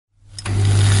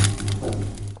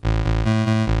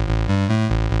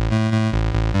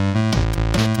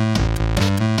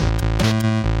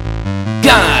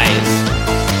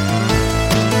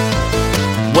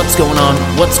What's going on?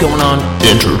 What's going on?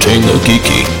 Entertain the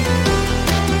geeky.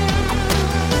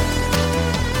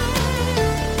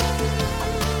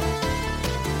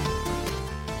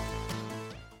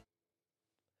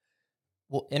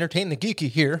 Well, entertain the geeky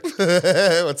here.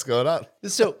 What's going on?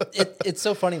 So it's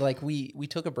so funny. Like we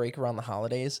took a break around the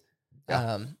holidays,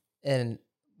 and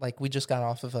like we just got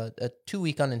off of a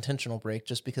 2-week unintentional break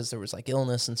just because there was like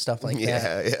illness and stuff like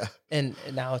that. Yeah. And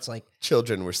now it's like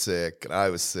Children were sick and I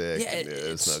was sick. Yeah, and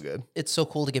it's no good. It's so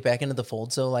cool to get back into the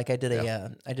fold. So like I did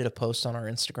a post on our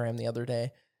Instagram the other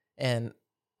day, and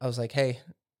I was like, "Hey,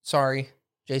 sorry,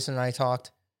 Jason and I talked.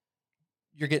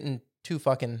 You're getting 2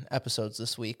 fucking episodes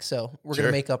this week, so we're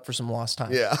gonna make up for some lost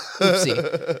time." Yeah.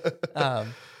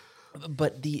 Oopsie.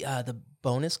 But the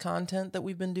bonus content that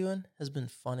we've been doing has been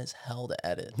fun as hell to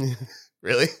edit.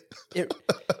 Really?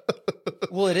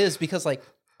 Well, it is because like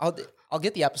I'll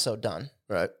get the episode done,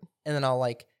 Right. and then I'll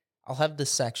have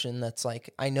this section that's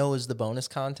like I know is the bonus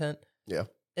content. Yeah.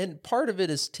 And part of it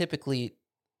is typically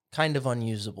kind of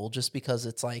unusable just because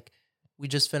it's like we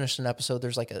just finished an episode.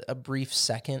 There's like a brief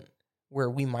second where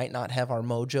we might not have our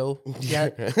mojo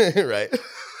yet. Right.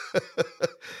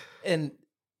 And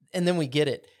then we get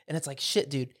it. And it's like, shit,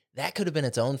 dude, that could have been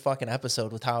its own fucking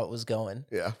episode with how it was going.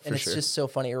 Yeah, and it's just so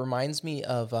funny. It reminds me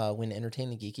of when Entertain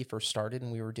the Geeky first started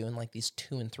and we were doing like these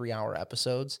 2 and 3 hour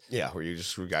episodes. Yeah, where you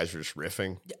guys were just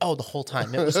riffing. Oh, the whole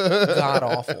time. It was god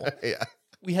awful. Yeah.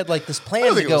 We had like this I plan don't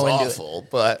to think it go was into awful,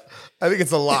 but I think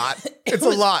it's a lot. It's a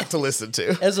lot to listen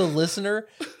to. As a listener,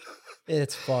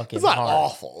 it's fucking It's not hard.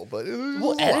 awful, but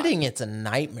Editing, it's a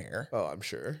nightmare. Oh, I'm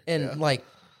sure. And like,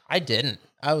 I didn't.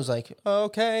 I was like,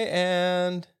 okay,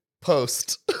 and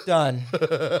Post. done.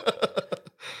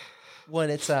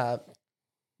 When it's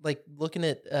like looking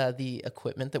at the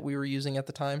equipment that we were using at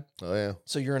the time. Oh yeah.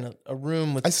 So you're in a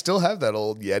room with. I still have that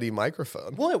old Yeti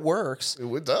microphone. Well, it works.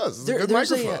 It does. It's a good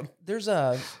microphone. There's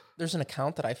an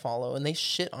account that I follow, and they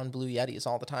shit on Blue Yetis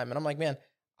all the time, and I'm like, man,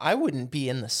 I wouldn't be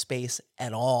in the space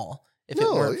at all if it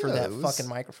weren't for that fucking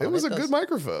microphone. It was a good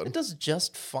microphone. It does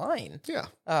just fine. Yeah.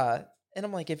 And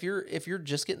I'm like, if you're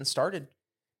just getting started,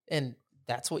 and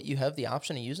that's what you have the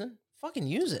option of using, fucking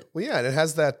use it. Well, yeah, and it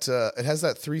has that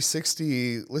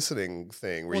 360 listening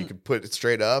thing where you can put it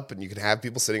straight up and you can have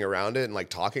people sitting around it and like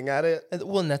talking at it.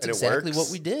 And that's exactly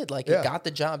what we did. Like it got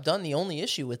the job done. The only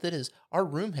issue with it is our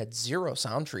room had 0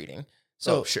 sound treating.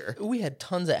 So we had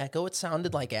tons of echo. It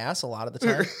sounded like ass a lot of the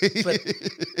time, but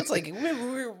it's like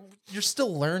you're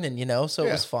still learning, you know. So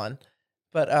it was fun.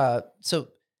 But so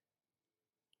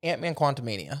Antman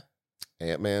Quantumania.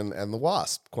 Antman and the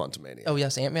Wasp Quantumania. Oh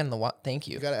yes, Antman and the Wasp. Thank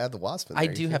you. You got to add the Wasp in there. I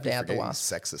do have to add the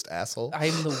Wasp. Sexist asshole.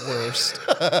 I'm the worst.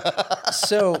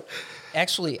 So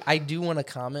actually, I do want to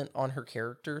comment on her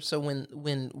character. So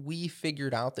when we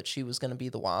figured out that she was going to be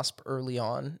the Wasp early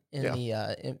on in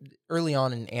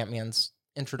in Ant-Man's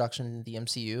introduction to the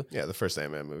MCU. Yeah, the first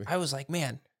Ant-Man movie. I was like,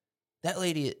 man, that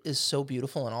lady is so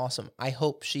beautiful and awesome. I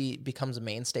hope she becomes a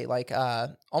mainstay, like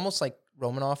almost like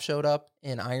Romanoff showed up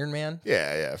in Iron Man.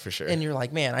 Yeah, for sure. And you're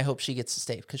like, man, I hope she gets to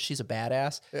stay because she's a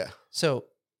badass. Yeah. So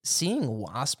seeing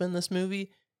Wasp in this movie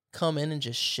come in and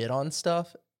just shit on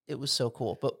stuff, it was so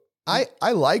cool. But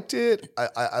I liked it.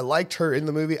 I liked her in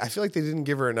the movie. I feel like they didn't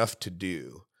give her enough to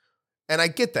do. And I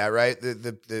get that, right?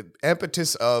 The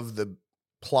impetus of the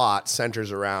plot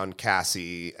centers around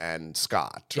Cassie and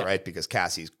Scott, right? Because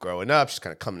Cassie's growing up, she's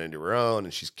kind of coming into her own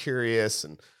and she's curious.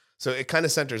 And so it kind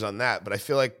of centers on that. But I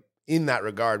feel like in that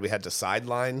regard, we had to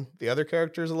sideline the other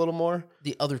characters a little more.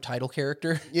 The other title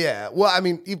character? Yeah. Well, I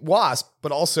mean, Wasp,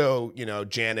 but also,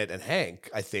 Janet and Hank,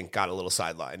 I think, got a little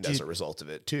sidelined as a result of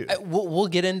it, too. We'll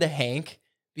get into Hank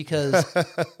because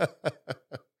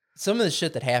some of the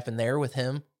shit that happened there with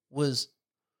him was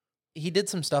he did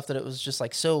some stuff that it was just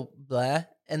like so blah.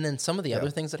 And then some of the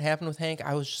other things that happened with Hank,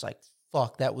 I was just like,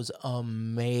 fuck, that was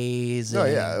amazing. Oh,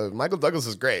 yeah. Michael Douglas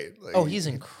is great. Like, he's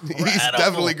incredible. He's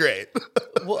definitely great.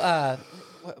 Well,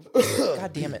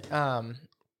 God damn it.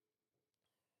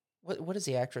 What is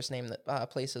the actress name that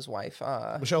plays his wife?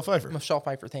 Michelle Pfeiffer. Michelle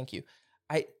Pfeiffer, thank you.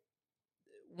 I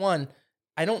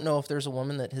don't know if there's a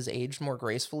woman that has aged more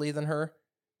gracefully than her.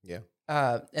 Yeah.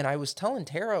 And I was telling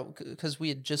Tara, because we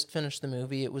had just finished the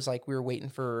movie, it was like we were waiting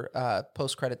for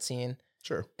post-credit scene.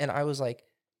 Sure. And I was like,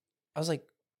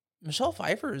 Michelle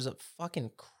Pfeiffer is a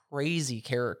fucking crazy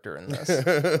character in this.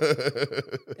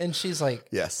 And she's like,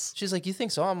 yes. She's like, you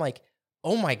think so? I'm like,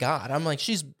 oh my God. I'm like,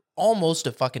 she's almost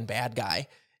a fucking bad guy.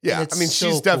 Yeah. I mean,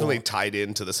 she's definitely tied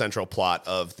into the central plot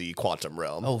of the quantum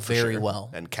realm. Oh, very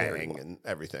well. And Kang and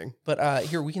everything. But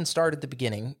here, we can start at the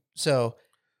beginning. So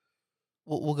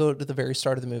we'll go to the very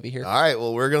start of the movie here. All right.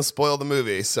 Well, we're going to spoil the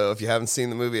movie. So if you haven't seen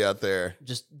the movie out there,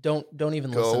 just don't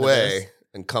even go listen away to this.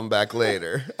 And come back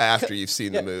later after you've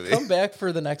seen the movie. Come back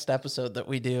for the next episode that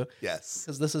we do. Yes.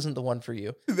 Because this isn't the one for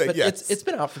you. But it's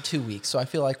been out for 2 weeks, so I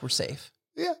feel like we're safe.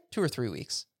 Yeah. 2 or 3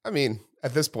 weeks. I mean,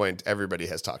 at this point, everybody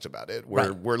has talked about it.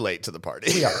 We're late to the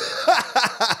party. We are.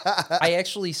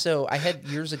 I had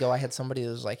years ago, I had somebody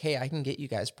that was like, hey, I can get you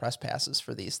guys press passes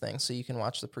for these things so you can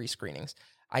watch the pre-screenings.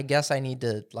 I guess I need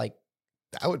to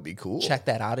that would be cool. Check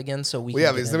that out again so we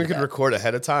can because then we could record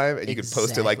ahead of time and you could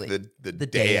post it like the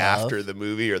day after the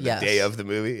movie or the day of the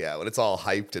movie. Yeah, when it's all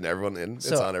hyped and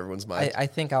it's on everyone's mind. I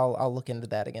think I'll look into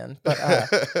that again.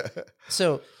 But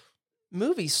so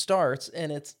movie starts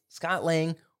and it's Scott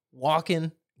Lang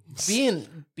walking,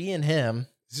 being him.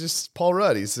 It's just Paul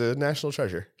Rudd. He's a national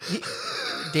treasure.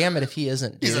 Damn it if he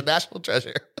isn't, dude. He's a national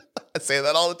treasure. I say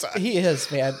that all the time. He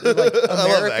is, man.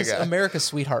 Like America's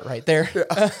sweetheart right there.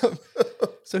 Yeah.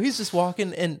 So he's just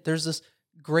walking and there's this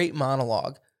great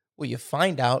monologue where you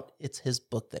find out it's his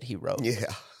book that he wrote.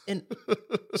 Yeah. And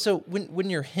so when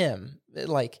you're him,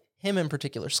 like him in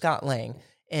particular, Scott Lang,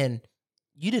 and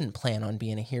you didn't plan on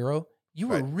being a hero, you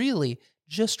were really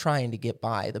just trying to get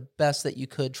by the best that you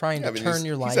could, trying to turn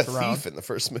your life around. He's a thief in the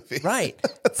first movie. Right.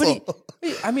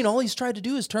 But all he's tried to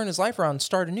do is turn his life around and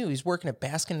start anew. He's working at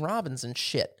Baskin Robbins and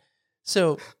shit.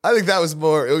 So I think that was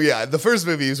more, the first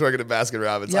movie he was working at Baskin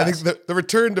Robbins. Yes. I think the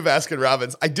return to Baskin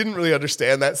Robbins, I didn't really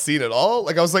understand that scene at all.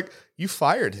 Like I was like, you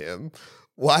fired him.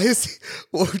 Why is he?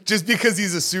 Well, just because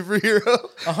he's a superhero?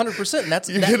 100%.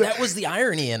 And that was the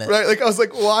irony in it. Right. Like I was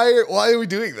like, why are we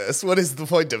doing this? What is the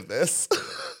point of this?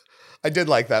 I did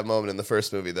like that moment in the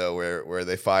first movie though, where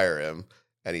they fire him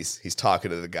and he's talking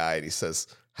to the guy and he says,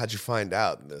 how'd you find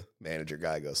out? And the manager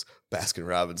guy goes, Baskin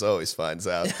Robbins always finds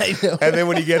out. I know. And then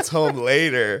when he gets home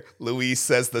later, Luis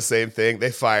says the same thing.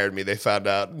 They fired me. They found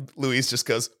out. Luis just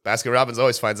goes, Baskin Robbins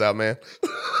always finds out, man.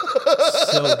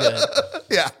 So good.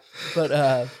 Yeah.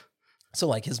 But so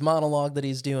like his monologue that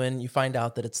he's doing, you find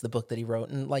out that it's the book that he wrote.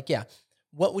 And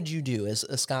what would you do as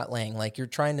a Scott Lang? Like you're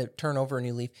trying to turn over a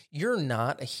new leaf. You're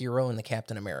not a hero in the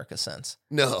Captain America sense.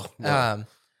 No.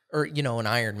 Or, an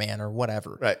Iron Man or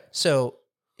whatever. Right. So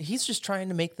he's just trying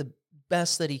to make the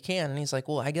best that he can. And he's like,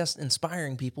 well, I guess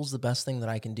inspiring people is the best thing that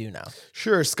I can do now.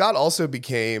 Sure. Scott also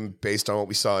became, based on what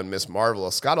we saw in Ms. Marvel,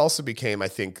 Scott also became, I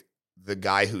think, the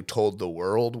guy who told the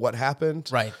world what happened.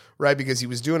 Right. Right. Because he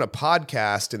was doing a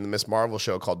podcast in the Ms. Marvel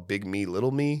show called Big Me,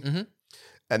 Little Me. Mm-hmm.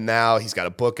 And now he's got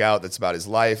a book out that's about his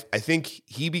life. I think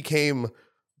he became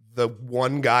the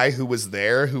one guy who was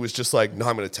there who was just like, no,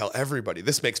 I'm going to tell everybody.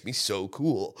 This makes me so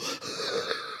cool.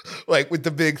 Like with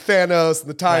the big Thanos and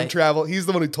the time travel. He's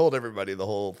the one who told everybody the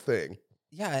whole thing.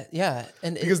 Yeah, yeah.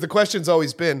 And because the question's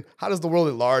always been, how does the world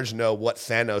at large know what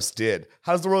Thanos did?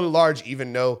 How does the world at large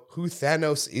even know who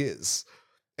Thanos is?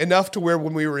 Enough to where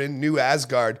when we were in New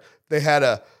Asgard, they had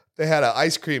a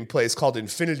ice cream place called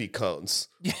Infinity Cones.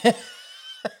 Yeah.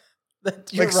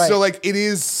 You're right. So it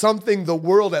is something the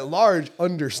world at large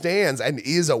understands and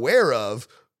is aware of,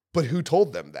 but who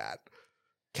told them that?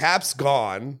 Cap's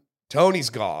gone. Tony's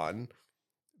gone.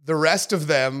 The rest of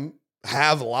them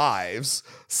have lives.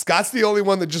 Scott's the only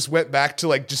one that just went back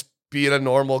to just being a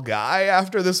normal guy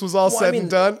after this was all said and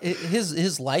done.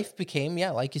 His life became,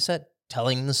 like you said,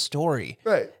 telling the story.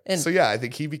 Right. And so I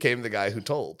think he became the guy who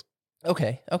told.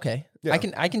 Okay. Yeah.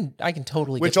 I can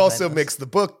totally Which also makes the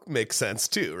book make sense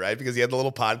too, right? Because he had the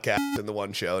little podcast in the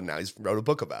one show and now he's wrote a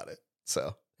book about it.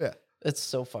 So, yeah. It's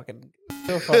so funny.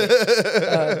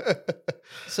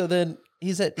 So then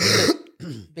he's at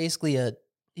basically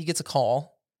he gets a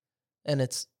call and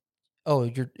it's,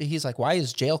 he's like, why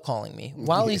is jail calling me?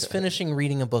 While he's finishing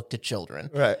reading a book to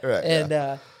children. Right.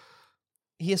 And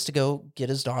he has to go get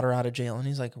his daughter out of jail. And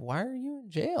he's like, why are you in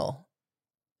jail?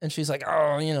 And she's like,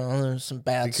 there's some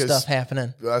bad stuff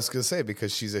happening. I was going to say,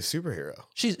 because she's a superhero.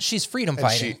 She's freedom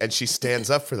fighting. And she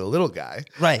stands up for the little guy.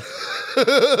 Right.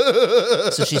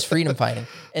 So she's freedom fighting.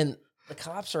 And the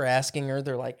cops are asking her,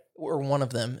 they're like, or one of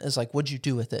them is like, what'd you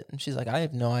do with it? And she's like, I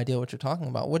have no idea what you're talking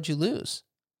about. What'd you lose?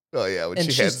 Oh, yeah, when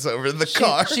she heads over the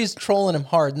car. She's trolling him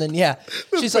hard. And then,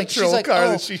 she's like, car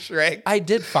that she shrank. I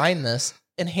did find this.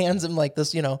 And hands him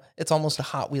this, it's almost a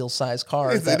Hot Wheels size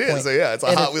car. It is. So it's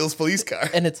a Hot Wheels police car.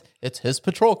 And it's his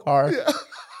patrol car. Yeah.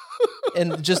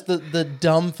 And just the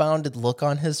dumbfounded look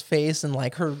on his face and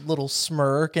her little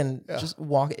smirk and just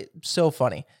walk. So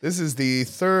funny. This is the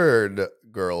third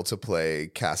girl to play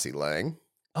Cassie Lang.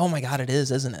 Oh my God, it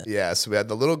is, isn't it? Yeah. So we had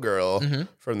the little girl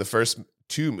from the first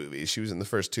 2 movies. She was in the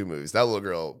first 2 movies. That little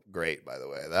girl, great, by the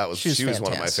way. She was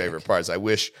one of my favorite parts. I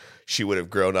wish she would have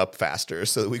grown up faster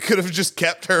so that we could have just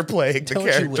kept her playing the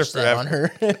character forever. On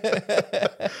her?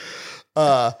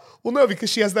 Well, no, because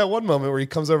she has that one moment where he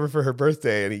comes over for her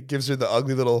birthday and he gives her the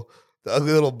ugly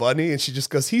little bunny, and she just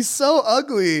goes, "He's so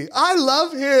ugly. I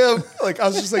love him." Like, I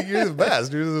was just like, "You're the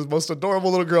best. You're the most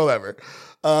adorable little girl ever."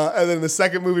 And then the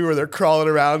second movie where they're crawling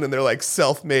around and they're like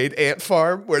self-made ant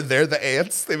farm where they're the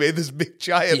ants. They made this big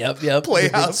giant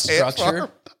playhouse ant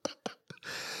farm.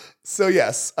 So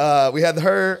yes, we had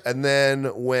her. And then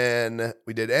when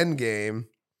we did Endgame,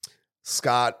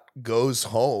 Scott goes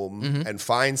home and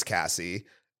finds Cassie,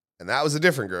 and that was a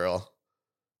different girl,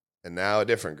 and now a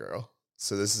different girl.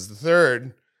 So this is the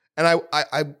third. And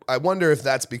I wonder if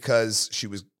that's because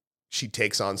she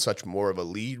takes on such more of a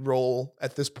lead role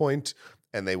at this point,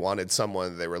 and they wanted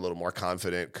someone they were a little more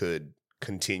confident could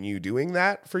continue doing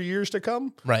that for years to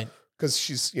come. Right. Because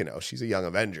she's a young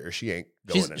Avenger. She ain't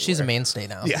going anywhere. She's a mainstay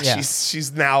now. Yeah.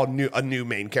 She's now a new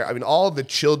main character. I mean, all of the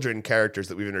children characters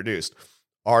that we've introduced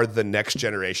are the next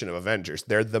generation of Avengers.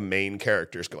 They're the main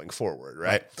characters going forward,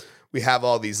 right? We have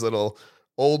all these little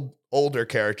older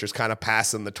characters kind of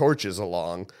passing the torches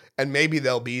along, and maybe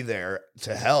they'll be there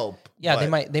to help. Yeah,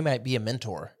 they might be a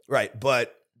mentor. Right,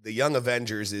 but the young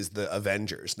Avengers is the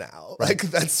Avengers now. Like,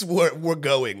 that's what we're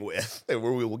going with and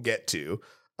where we will get to.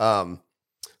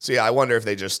 So yeah, I wonder if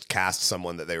they just cast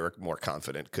someone that they were more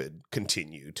confident could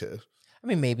continue to. I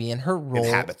mean, maybe. And her role,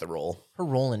 inhabit the role. Her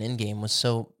role in Endgame was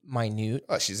so minute.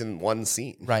 Oh, she's in one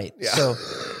scene. Right. Yeah. So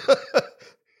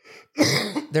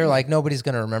they're like, nobody's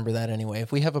going to remember that anyway.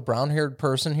 If we have a brown-haired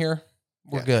person here,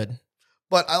 we're good.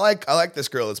 But I like this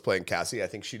girl that's playing Cassie. I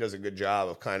think she does a good job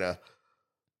of kind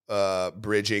of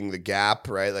bridging the gap,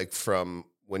 right? Like from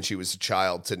when she was a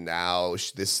child to now.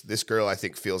 This girl, I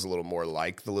think, feels a little more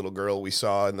like the little girl we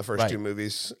saw in the first 2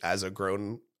 movies as a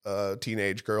grown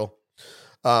teenage girl.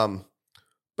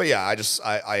 But yeah,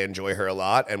 I enjoy her a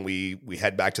lot, and we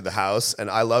head back to the house, and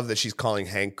I love that she's calling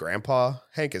Hank grandpa.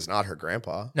 Hank is not her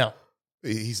grandpa. No.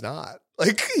 He's not.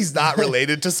 Like, he's not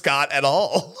related to Scott at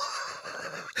all.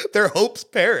 They're Hope's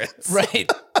parents.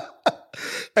 Right.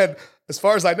 And as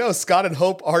far as I know, Scott and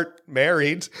Hope aren't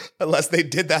married unless they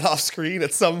did that off screen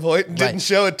at some point and didn't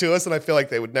show it to us, and I feel like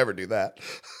they would never do that.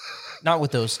 Not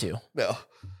with those two. No.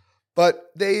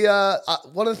 But they,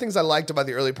 one of the things I liked about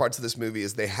the early parts of this movie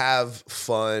is they have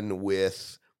fun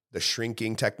with the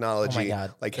shrinking technology. Oh my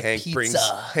God. Like Hank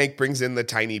brings in the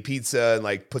tiny pizza and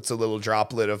like puts a little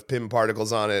droplet of Pym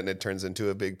particles on it, and it turns into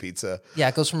a big pizza. Yeah,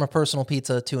 it goes from a personal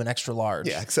pizza to an extra large.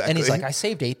 Yeah, exactly. And he's like, I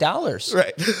saved $8.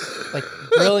 Right. Like,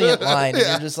 brilliant line. And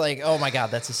you're just like, oh my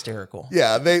God, that's hysterical.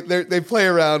 Yeah, they play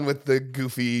around with the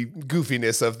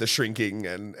goofiness of the shrinking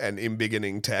and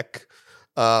embiggening tech.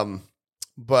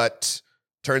 But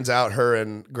turns out her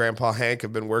and Grandpa Hank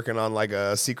have been working on like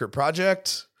a secret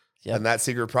project. Yep. And that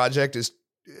secret project is,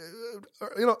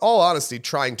 all honesty,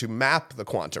 trying to map the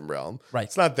quantum realm. Right.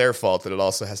 It's not their fault that it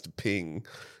also has to ping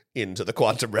into the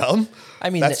quantum realm.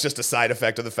 I mean, that's just a side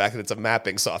effect of the fact that it's a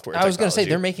mapping software. I was going to say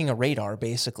they're making a radar,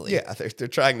 basically. Yeah, they're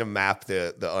trying to map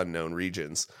the unknown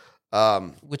regions,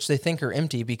 which they think are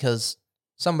empty because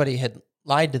somebody had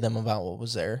lied to them about what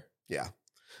was there. Yeah,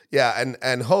 yeah,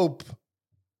 and Hope,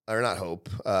 or not Hope,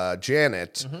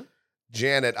 Janet. Mm-hmm.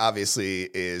 Janet obviously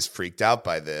is freaked out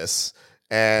by this,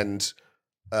 and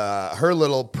her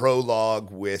little prologue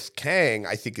with Kang,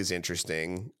 I think, is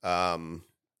interesting,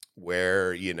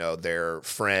 where, they're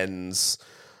friends,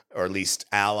 or at least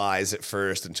allies at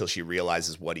first, until she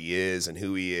realizes what he is and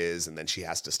who he is, and then she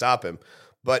has to stop him.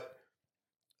 But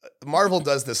Marvel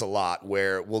does this a lot,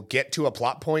 where we'll get to a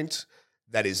plot point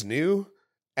that is new,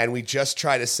 and we just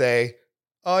try to say,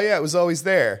 oh yeah, it was always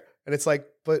there. And it's like,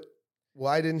 but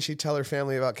why didn't she tell her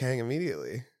family about Kang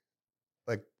immediately?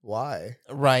 Like, why?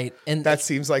 Right. And that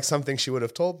seems like something she would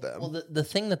have told them. Well, the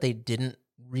thing that they didn't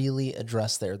really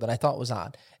address there that I thought was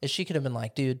odd is she could have been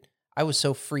like, dude, I was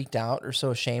so freaked out or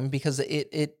so ashamed, because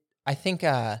I think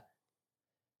like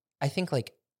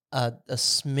a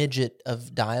smidget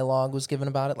of dialogue was given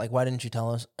about it. Like, why didn't you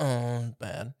tell us? Oh,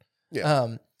 bad.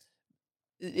 Yeah.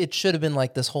 It should have been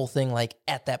like this whole thing, like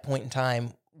at that point in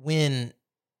time when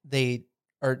they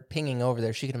are pinging over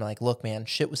there, she could have been like, look, man,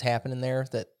 shit was happening there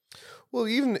that. Well,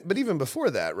 even before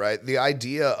that, right? The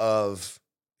idea of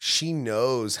she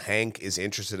knows Hank is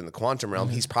interested in the quantum realm.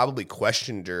 Mm-hmm. He's probably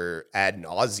questioned her ad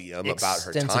nauseum about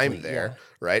her time there,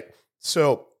 right?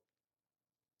 So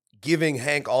giving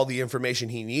Hank all the information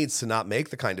he needs to not make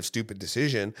the kind of stupid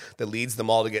decision that leads them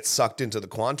all to get sucked into the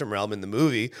quantum realm in the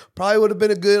movie probably would have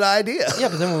been a good idea. Yeah,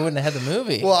 but then we wouldn't have had the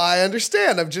movie. Well, I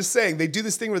understand. I'm just saying they do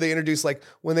this thing where they introduce, like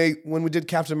when we did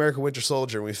Captain America Winter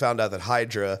Soldier and we found out that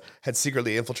Hydra had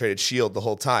secretly infiltrated S.H.I.E.L.D. the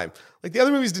whole time. Like the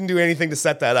other movies didn't do anything to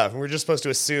set that up. And we're just supposed to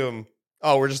assume,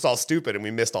 oh, we're just all stupid and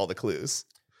we missed all the clues.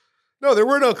 No, there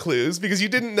were no clues because you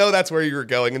didn't know that's where you were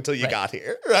going until you got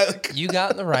here. Right? Like, you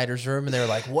got in the writer's room and they were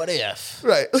like, what if?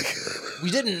 Right. We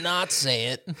did not say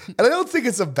it. And I don't think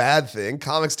it's a bad thing.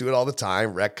 Comics do it all the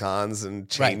time, retcons and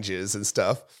changes and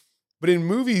stuff. But in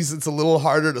movies, it's a little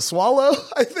harder to swallow,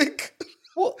 I think.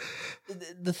 Well,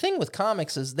 the thing with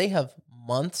comics is they have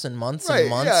months and months and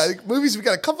months. Yeah, movies, we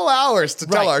got a couple hours to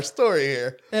tell our story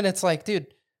here. And it's like, dude,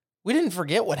 we didn't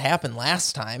forget what happened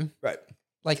last time. Right.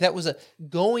 Like that was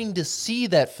going to see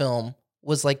that film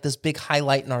was like this big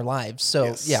highlight in our lives.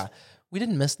 So yeah, we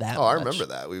didn't miss that. Oh, much. I remember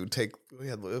that.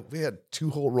 We had two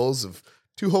whole rows of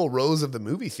the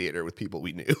movie theater with people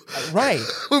we knew. Right.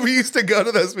 When we used to go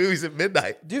to those movies at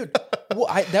midnight. Dude, well,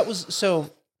 that was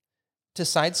so to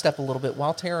sidestep a little bit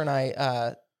while Tara and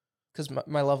I, because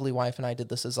my lovely wife and I did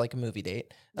this as like a movie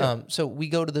date. Yeah. So we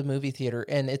go to the movie theater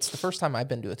and it's the first time I've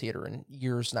been to a theater in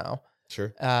years now.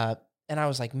 Sure. And I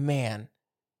was like, man,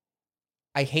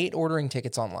 I hate ordering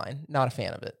tickets online. Not a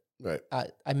fan of it. Right.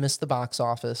 I miss the box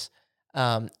office.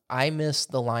 I miss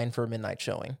the line for a midnight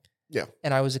showing. Yeah.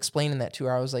 And I was explaining that to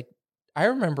her. I was like, I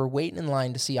remember waiting in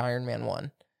line to see Iron Man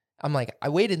 1. I'm like, I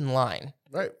waited in line.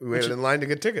 Right. We waited in line to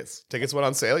get tickets. Tickets went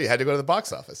on sale. You had to go to the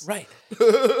box office. Right.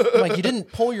 I'm like, you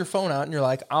didn't pull your phone out and you're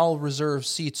like, I'll reserve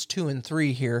seats 2 and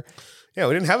 3 here. Yeah,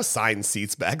 we didn't have assigned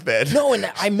seats back then. No, and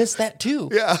I missed that too.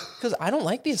 Yeah. Because I don't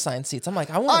like the assigned seats. I'm like,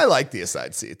 I like the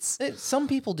assigned seats. Some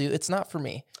people do. It's not for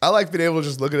me. I like being able to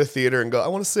just look at a theater and go, I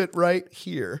want to sit right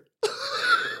here.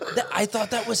 I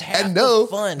thought that was half the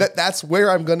fun. That's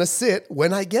where I'm going to sit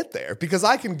when I get there. Because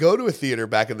I can go to a theater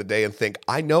back in the day and think,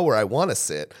 I know where I want to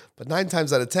sit. But 9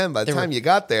 times out of 10, by the time you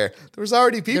got there, there was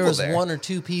already people there. There was 1 or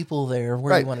 2 people there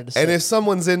where you wanted to sit. And if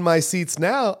someone's in my seats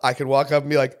now, I can walk up and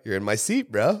be like, you're in my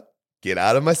seat, bro. Get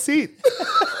out of my seat.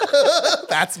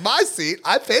 That's my seat.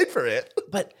 I paid for it.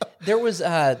 But there was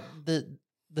the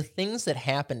things that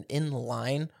happened in the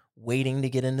line waiting to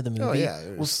get into the movie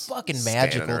was fucking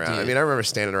magical, dude. I mean, I remember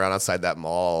standing around outside that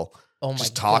mall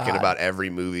just talking about every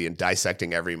movie and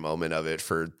dissecting every moment of it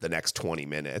for the next 20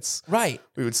 minutes. Right.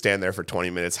 We would stand there for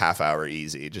 20 minutes, half hour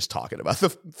easy, just talking about the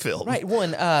film. Right.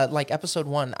 Well, like episode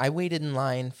 1, I waited in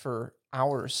line for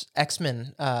hours.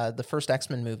 X-Men, the first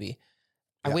X-Men movie.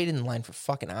 I waited in line for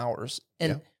fucking hours.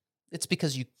 And it's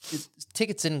because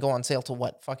tickets didn't go on sale till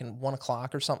fucking 1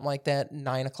 o'clock or something like that,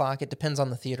 9 o'clock. It depends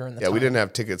on the theater and the time. We didn't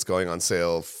have tickets going on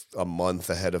sale a month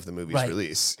ahead of the movie's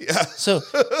release. Yeah. So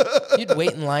you'd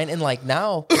wait in line, and like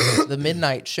now the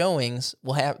midnight showings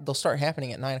they'll start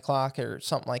happening at 9 o'clock or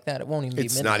something like that. It won't even be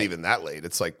midnight. It's not even that late.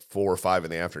 It's like 4 or 5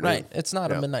 in the afternoon. Right. It's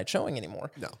not a midnight showing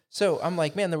anymore. No. So I'm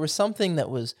like, man, there was something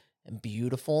that was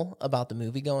beautiful about the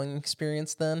movie going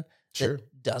experience then. Sure.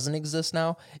 That doesn't exist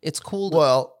now. It's cool.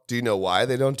 Well, do you know why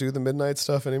they don't do the midnight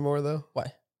stuff anymore, though?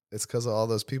 Why? It's because of all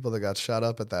those people that got shot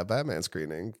up at that Batman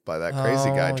screening by that crazy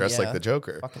guy dressed like the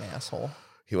Joker. Fucking asshole.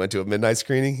 He went to a midnight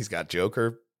screening. He's got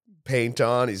Joker paint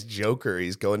on. He's Joker.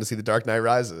 He's going to see The Dark Knight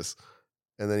Rises.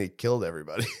 And then he killed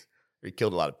everybody. He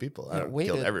killed a lot of people. I don't know,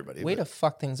 killed everybody. Way to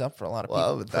fuck things up for a lot of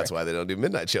people. Well, that's why they don't do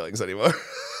midnight showings anymore.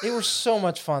 They were so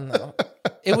much fun, though.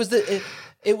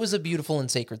 It was a beautiful and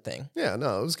sacred thing. Yeah,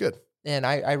 no, it was good. And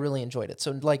I really enjoyed it.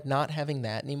 So like not having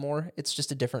that anymore, it's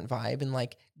just a different vibe. And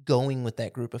like going with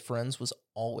that group of friends was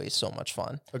always so much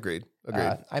fun. Agreed.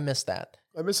 I miss that.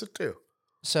 I miss it too.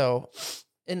 So,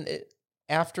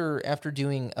 after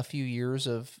doing a few years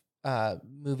of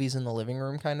movies in the living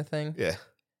room kind of thing,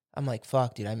 I'm like,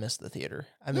 fuck, dude, I miss the theater.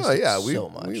 I miss it so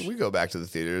much. We go back to the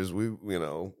theaters.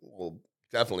 We'll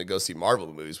definitely go see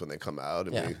Marvel movies when they come out.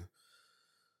 And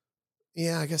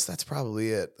I guess that's probably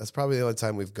it. That's probably the only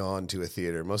time we've gone to a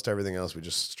theater. Most everything else we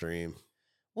just stream.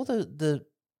 Well, the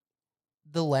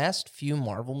last few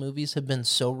Marvel movies have been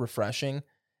so refreshing,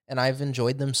 and I've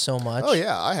enjoyed them so much. Oh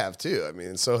yeah, I have too. I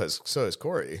mean, so has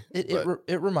Corey.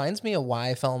 It reminds me of why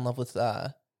I fell in love with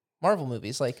Marvel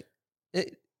movies. Like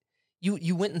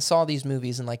you went and saw these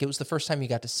movies, and like it was the first time you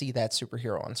got to see that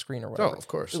superhero on screen or whatever. Oh, of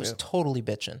course. It was totally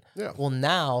bitching. Yeah. Well,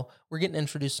 now we're getting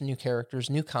introduced to new characters,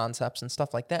 new concepts, and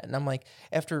stuff like that. And I'm like,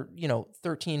 after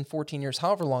 13, 14 years,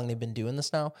 however long they've been doing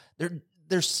this now,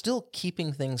 they're still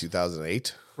keeping things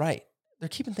 2008. right. They're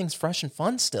keeping things fresh and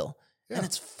fun still. And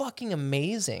it's fucking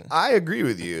amazing. I agree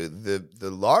with you.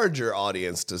 The larger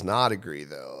audience does not agree,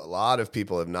 though. A lot of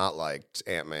people have not liked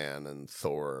Ant-Man and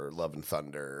Thor, Love and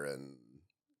Thunder,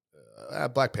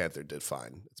 and Black Panther did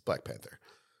fine. It's Black Panther.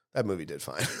 That movie did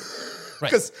fine.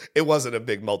 Because it wasn't a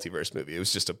big multiverse movie. It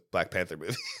was just a Black Panther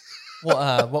movie.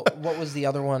 Well, what was the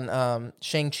other one?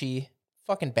 Shang-Chi.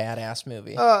 Fucking badass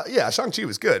movie. Yeah, Shang-Chi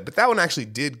was good, but that one actually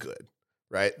did good,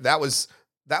 right? That was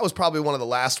probably one of the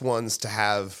last ones to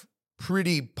have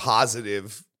pretty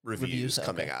positive reviews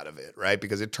coming out of it, right?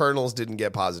 Because Eternals didn't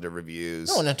get positive reviews.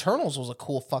 No, and Eternals was a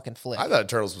cool fucking flick. I thought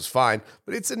Eternals was fine,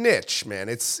 but it's a niche, man.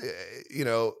 It's,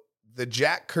 the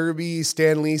Jack Kirby,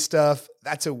 Stan Lee stuff,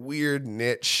 that's a weird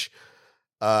niche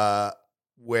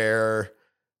where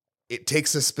it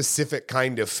takes a specific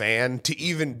kind of fan to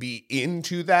even be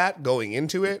into that going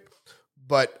into it.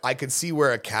 But I could see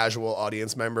where a casual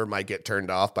audience member might get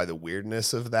turned off by the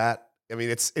weirdness of that. I mean,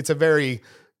 it's a very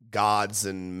gods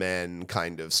and men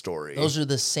kind of story. Those are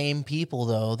the same people,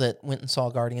 though, that went and saw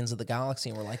Guardians of the Galaxy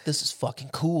and were like, this is fucking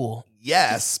cool.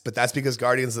 Yes, but that's because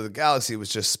Guardians of the Galaxy was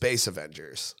just Space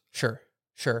Avengers. Sure.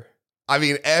 I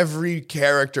mean, every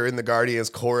character in the Guardians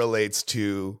correlates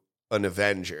to an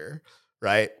Avenger,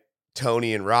 right?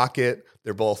 Tony and Rocket,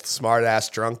 they're both smart-ass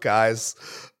drunk guys.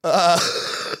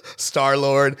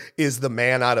 Star-Lord is the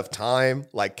man out of time,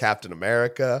 like Captain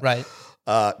America. Right.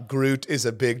 Groot is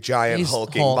a big, giant,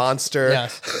 hulking Hulk. monster.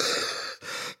 Yes.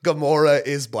 Gamora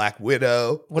is Black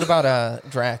Widow. What about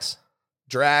Drax?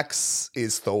 Drax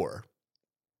is Thor.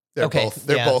 They're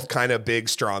both kind of big,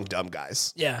 strong, dumb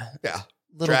guys. Yeah.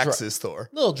 Drax is Thor.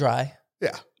 A little dry.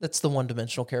 Yeah. That's the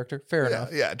one-dimensional character. Fair enough.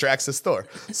 Yeah, Drax is Thor.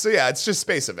 So yeah, it's just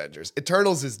Space Avengers.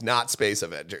 Eternals is not Space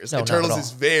Avengers. No, Eternals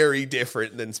is very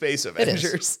different than Space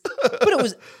Avengers. But it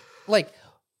was like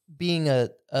being a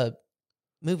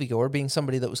moviegoer, being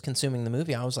somebody that was consuming the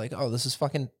movie, I was like, oh, this is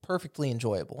fucking perfectly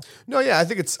enjoyable. No, yeah, I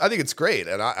think it's great.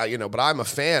 And I but I'm a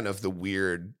fan of the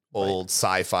weird old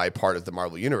sci-fi part of the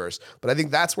Marvel universe. But I think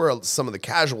that's where some of the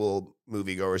casual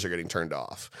moviegoers are getting turned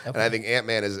off. Okay. And I think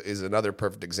Ant-Man is another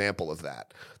perfect example of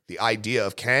that. The idea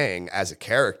of Kang as a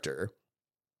character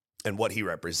and what he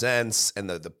represents and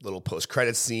the little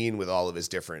post-credit scene with all of his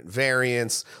different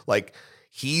variants, like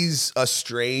he's a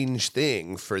strange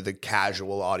thing for the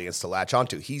casual audience to latch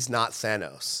onto. He's not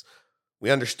Thanos. We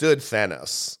understood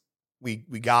Thanos. We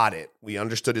got it. We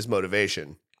understood his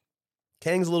motivation.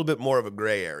 Kang's a little bit more of a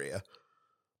gray area.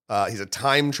 He's a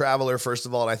time traveler, first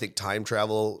of all, and I think time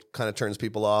travel kind of turns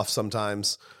people off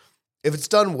sometimes. If it's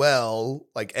done well,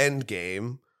 like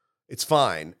Endgame, it's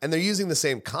fine. And they're using the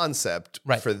same concept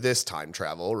for this time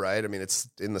travel, right? I mean, it's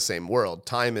in the same world.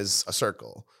 Time is a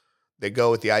circle. They go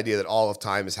with the idea that all of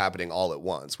time is happening all at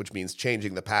once, which means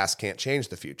changing the past can't change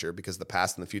the future because the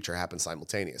past and the future happen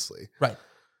simultaneously. Right.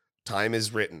 Time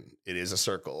is written. It is a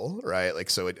circle, right? Like,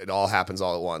 so it all happens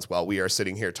all at once. While we are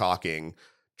sitting here talking,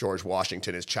 George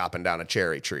Washington is chopping down a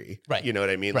cherry tree. Right. You know what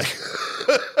I mean? Right.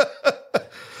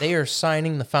 Like they are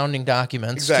signing the founding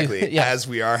documents. Exactly. As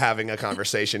we are having a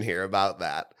conversation here about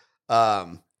that.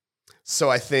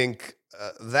 So I think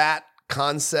that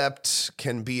concept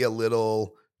can be a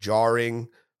little jarring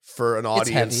for an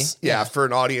audience. Yeah, for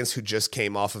an audience who just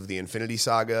came off of the Infinity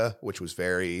Saga, which was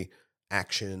very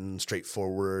action,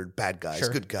 straightforward, bad guys,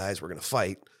 good guys, we're going to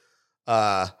fight.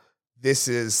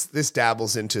 This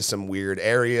dabbles into some weird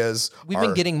areas. We've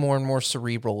been getting more and more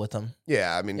cerebral with them.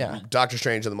 Yeah, I mean, Doctor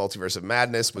Strange and the Multiverse of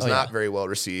Madness was not very well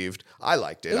received. I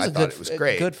liked it. I thought it was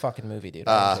great. Good fucking movie, dude.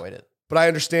 I enjoyed it. But I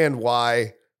understand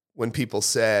why when people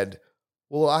said,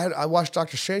 well, I watched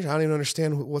Doctor Strange, I don't even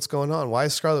understand what's going on. Why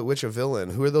is Scarlet Witch a villain?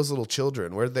 Who are those little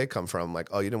children? Where did they come from? I'm like,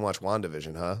 oh, you didn't watch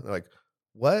WandaVision, huh? They're like,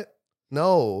 what?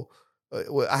 No.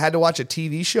 I had to watch a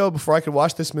TV show before I could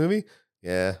watch this movie?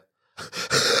 Yeah.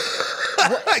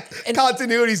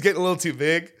 Continuity's getting a little too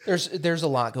big. There's a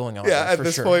lot going on. Yeah, at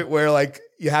this point where like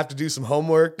you have to do some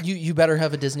homework. You better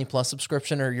have a Disney Plus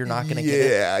subscription or you're not going to get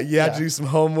it. Yeah, you have to do some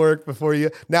homework before you.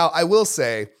 Now, I will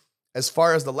say, as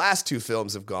far as the last two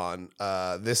films have gone,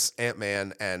 this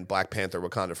Ant-Man and Black Panther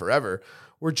Wakanda Forever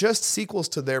were just sequels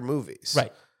to their movies.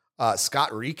 Right. Scott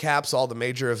recaps all the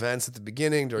major events at the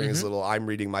beginning during his little I'm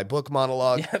reading my book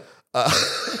monologue. Yep.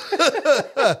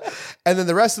 And then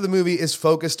the rest of the movie is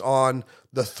focused on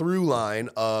the through line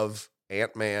of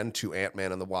Ant-Man to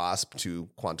Ant-Man and the Wasp to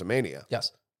Quantumania.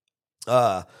 Yes.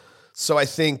 So I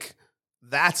think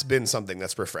that's been something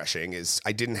that's refreshing is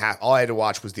all I had to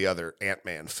watch was the other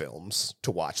Ant-Man films to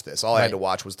watch this. All I had to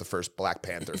watch was the first Black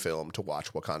Panther film to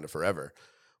watch Wakanda Forever.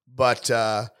 But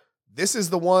this is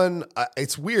the one,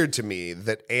 it's weird to me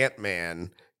that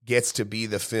Ant-Man gets to be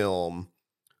the film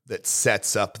that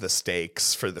sets up the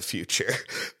stakes for the future.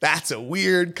 That's a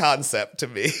weird concept to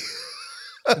me.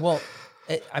 Well,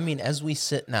 I mean, as we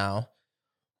sit now,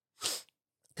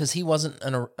 because he wasn't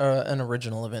an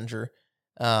original Avenger.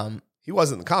 He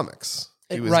was in the comics.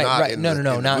 He was right. not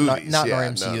No, not in our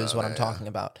Yeah, MCU is what I'm talking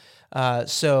about.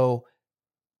 So,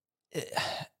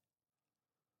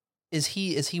 is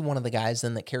he one of the guys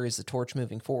then that carries the torch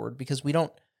moving forward? Because we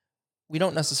don't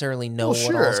necessarily know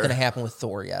what all is going to happen with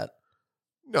Thor yet.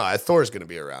 No, Thor's going to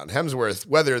be around. Hemsworth,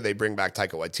 whether they bring back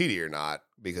Taika Waititi or not,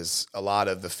 because a lot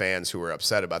of the fans who were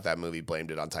upset about that movie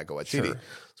blamed it on Taika Waititi. Sure.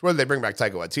 So whether they bring back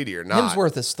Taika Waititi or not,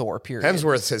 Hemsworth is Thor, period.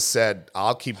 Hemsworth has said,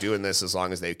 I'll keep doing this as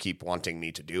long as they keep wanting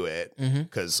me to do it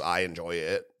because I enjoy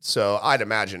it. So I'd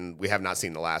imagine we have not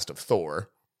seen the last of Thor.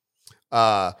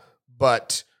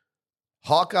 But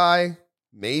Hawkeye,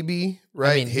 maybe,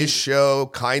 right? I mean, his show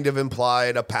kind of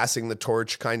implied a passing the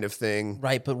torch kind of thing.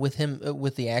 Right, but with him,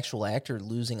 with the actual actor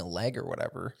losing a leg or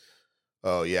whatever.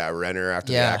 Oh, yeah, Renner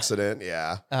after the accident,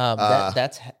 yeah.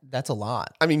 That's a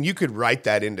lot. I mean, you could write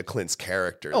that into Clint's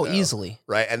character. Oh, though, easily.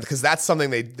 Right, and because that's something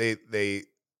they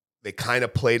kind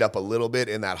of played up a little bit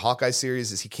in that Hawkeye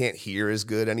series is he can't hear as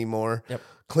good anymore. Yep.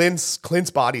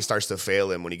 Clint's body starts to fail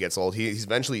him when he gets old. He's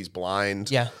eventually blind.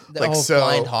 Yeah.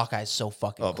 Blind Hawkeye's so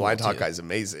fucking cool. Blind Hawkeye's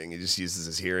amazing. He just uses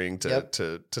his hearing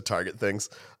to target things.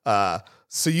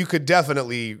 So you could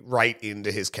definitely write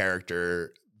into his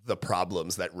character the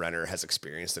problems that Renner has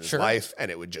experienced in his life,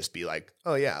 and it would just be like,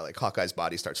 oh yeah, like Hawkeye's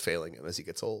body starts failing him as he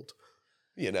gets old.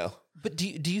 You know. But do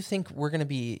you think we're gonna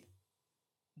be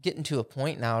getting to a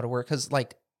point now to where, because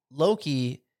like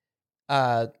Loki's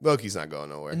not going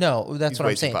nowhere. No, that's what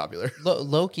I'm saying. Too popular.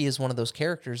 Loki is one of those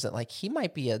characters that like he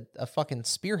might be a fucking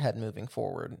spearhead moving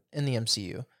forward in the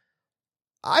MCU.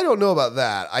 I don't know about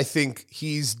that. I think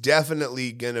he's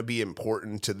definitely going to be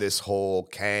important to this whole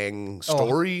Kang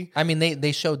story. I mean,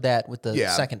 they showed that with the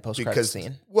second post-credit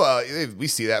scene. Well, we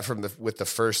see that with the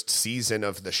first season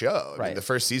of the show. I mean, the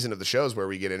first season of the show is where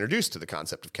we get introduced to the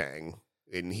concept of Kang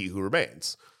in He Who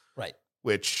Remains. Right.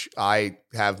 Which I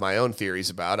have my own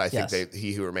theories about. I think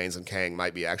He Who Remains and Kang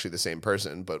might be actually the same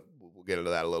person, but we'll get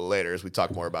into that a little later as we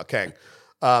talk more about Kang.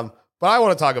 But I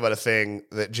want to talk about a thing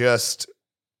that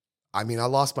I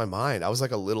lost my mind. I was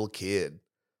like a little kid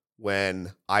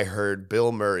when I heard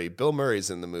Bill Murray. Bill Murray's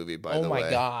in the movie, by the way. Oh my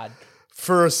God.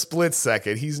 For a split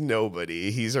second, he's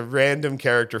nobody. He's a random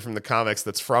character from the comics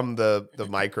that's from the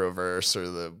microverse or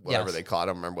the whatever they call it. I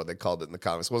don't remember what they called it in the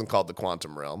comics. It wasn't called the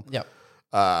Quantum Realm. Yep.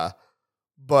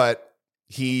 But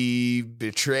he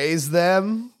betrays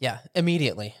them. Yeah,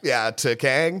 immediately. Yeah, to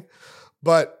Kang.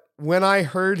 But when I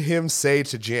heard him say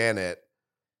to Janet,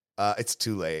 it's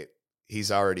too late. He's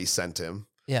already sent him.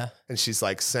 Yeah. And she's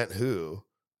like, sent who?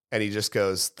 And he just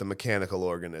goes, the mechanical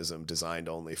organism designed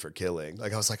only for killing.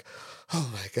 Like, I was like, oh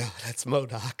my God, that's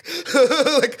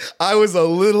MODOK. Like, I was a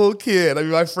little kid. I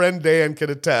mean, my friend Dan can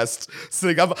attest. So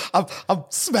like, I'm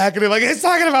smacking him like, he's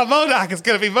talking about MODOK. It's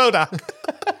going to be MODOK.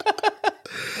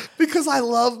 Because I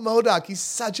love MODOK. He's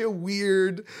such a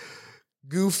weird,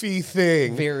 goofy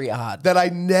thing. Very odd. That I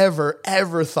never,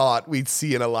 ever thought we'd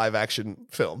see in a live action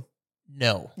film.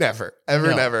 No. Never.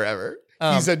 Ever.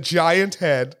 He's a giant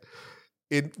head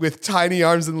with tiny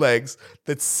arms and legs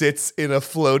that sits in a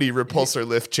floaty repulsor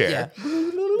lift chair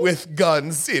with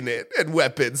guns in it and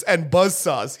weapons and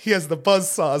buzzsaws. He has the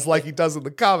buzzsaws like he does in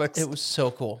the comics. It was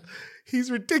so cool.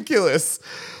 He's ridiculous.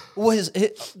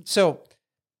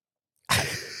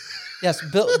 Yes,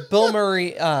 Bill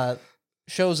Murray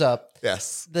shows up.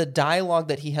 Yes. The dialogue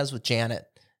that he has with Janet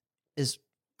is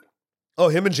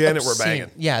him and Janet obscene. were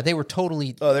banging. Yeah, they were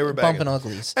totally they were bumping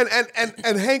uglies.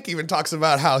 And Hank even talks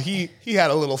about how he had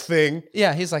a little thing.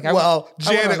 Yeah, he's like,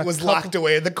 Janet was locked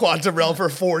away in the quantum realm for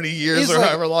 40 years or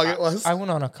however long it was. I went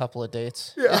on a couple of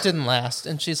dates. Yeah. It didn't last.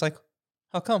 And she's like,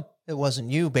 how come? It wasn't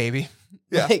you, baby.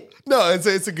 Yeah. No,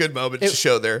 it's a good moment to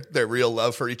show their real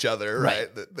love for each other,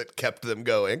 right? That kept them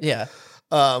going. Yeah.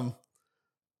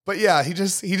 But yeah, he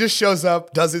just shows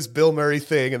up, does his Bill Murray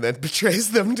thing, and then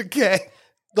betrays them to Kang.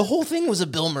 The whole thing was a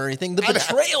Bill Murray thing. The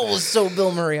betrayal was so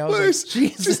Bill Murray. I was like,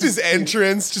 Jesus. Just his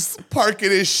entrance, just parking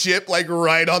his ship like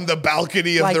right on the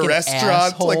balcony of like the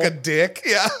restaurant, asshole. like a dick.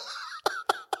 Yeah.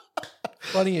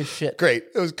 Funny as shit. Great.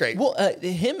 It was great. Well,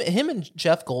 him and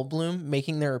Jeff Goldblum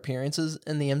making their appearances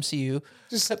in the MCU,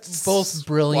 just both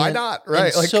brilliant. Why not?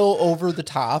 Right. Like, so over the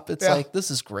top. It's like, this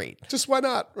is great. Just why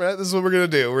not? Right. This is what we're going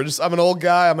to do. I'm an old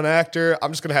guy. I'm an actor.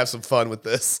 I'm just going to have some fun with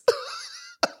this.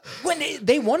 When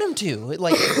they want him to,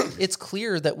 like, it's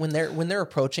clear that when they're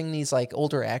approaching these like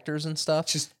older actors and stuff,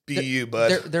 just be you,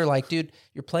 bud. They're like, dude,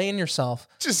 you're playing yourself.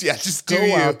 Just go do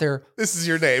you. out there. This is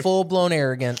your name. Full blown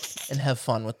arrogant and have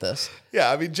fun with this.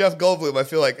 Yeah, I mean Jeff Goldblum. I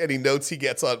feel like any notes he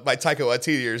gets on by Taika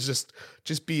Waititi is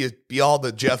just be all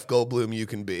the Jeff Goldblum you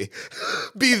can be.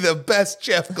 Be the best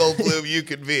Jeff Goldblum you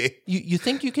can be. You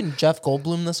think you can Jeff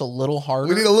Goldblum this a little harder?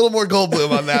 We need a little more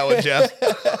Goldblum on that one, Jeff.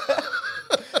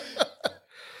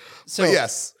 So but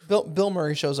yes, Bill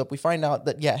Murray shows up. We find out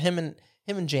that him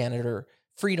and Janet are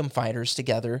freedom fighters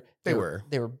together. They were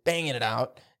banging it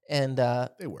out, and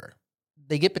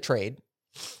they get betrayed.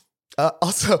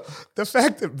 Also, the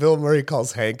fact that Bill Murray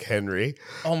calls Hank Henry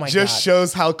just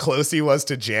shows how close he was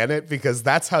to Janet, because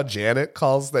that's how Janet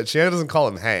calls that. Janet doesn't call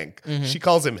him Hank. Mm-hmm. She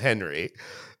calls him Henry.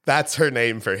 That's her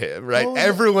name for him, right? Oh,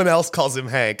 everyone else calls him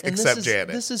Hank except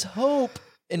Janet. This is Hope.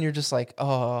 And you're just like,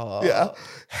 oh. Yeah.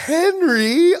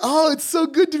 Henry, oh, it's so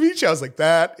good to meet you. I was like,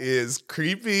 that is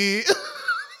creepy.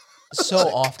 So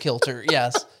off kilter,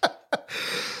 yes.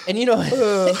 And you know,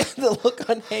 the look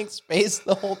on Hank's face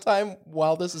the whole time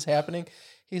while this is happening,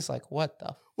 he's like, what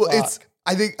the fuck?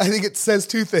 I think it says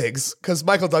two things, because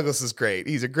Michael Douglas is great.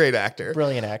 He's a great actor.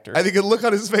 Brilliant actor. I think the look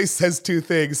on his face says two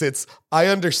things. It's, I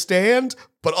understand,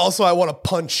 but also I want to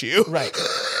punch you. Right.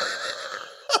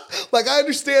 Like, I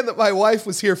understand that my wife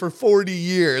was here for 40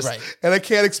 years, and I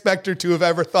can't expect her to have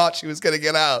ever thought she was going to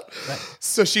get out. Right.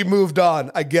 So she moved on.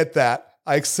 I get that.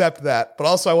 I accept that. But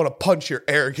also, I want to punch your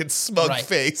arrogant, smug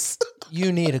face.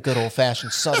 You need a good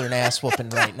old-fashioned Southern ass whooping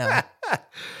right now.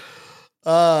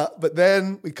 But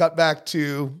then we cut back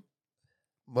to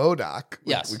MODOK.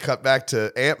 Yes. We cut back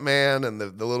to Antman and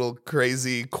the little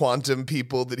crazy quantum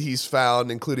people that he's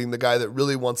found, including the guy that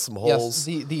really wants some holes.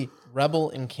 Yes, the rebel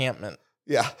encampment.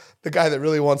 Yeah, the guy that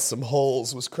really wants some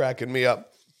holes was cracking me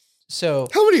up. So,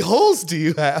 how many holes do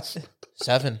you have?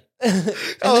 7. I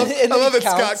love that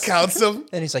Scott counts them.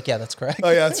 And he's like, yeah, that's correct. Oh,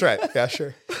 yeah, that's right. Yeah,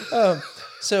 sure.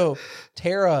 So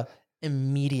Tara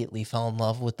immediately fell in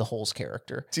love with the Holes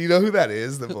character. Do you know who that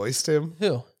is that voiced him?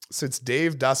 Who? So it's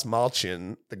Dave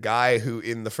Dasmalchian, the guy who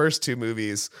in the first 2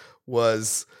 movies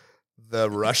was the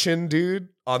Russian dude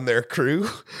on their crew.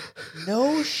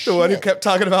 No shit. The one who kept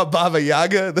talking about Baba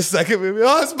Yaga in the second movie.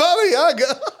 Oh, it's Baba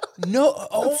Yaga. No.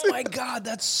 Oh my God.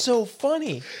 That's so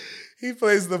funny. He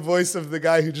plays the voice of the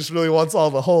guy who just really wants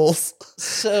all the holes.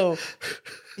 So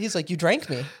he's like, you drank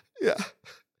me. Yeah.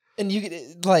 And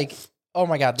you like, oh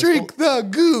my God. Drink the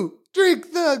goo.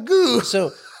 Drink the goo.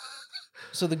 So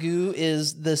the goo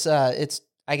is this, it's,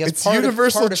 I guess it's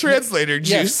universal translator juice.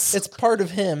 Yes, it's part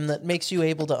of him that makes you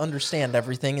able to understand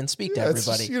everything and speak to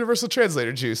everybody. It's universal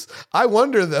translator juice. I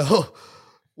wonder though,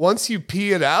 once you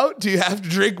pee it out, do you have to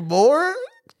drink more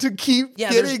to keep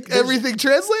getting everything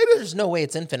translated? There's no way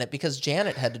it's infinite, because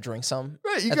Janet had to drink some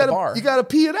at the bar. You gotta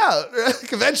pee it out.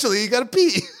 Right? Eventually you gotta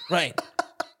pee. Right.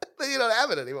 Then you don't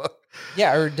have it anymore.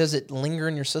 Yeah, or does it linger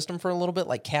in your system for a little bit?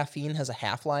 Like caffeine has a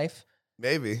half-life.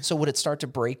 Maybe. So would it start to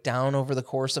break down over the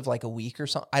course of like a week or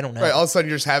something? I don't know. Right. All of a sudden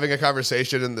you're just having a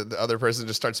conversation and the other person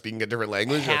just starts speaking a different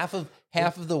language. Half of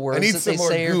the words I need that some they more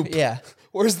say goop. yeah.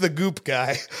 Where's the goop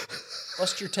guy?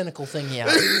 Bust your tentacle thingy out.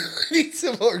 I need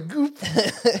some more goop.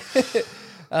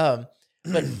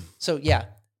 But so yeah,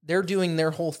 they're doing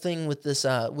their whole thing with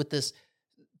this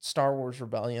Star Wars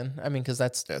rebellion. I mean, because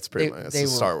that's pretty much a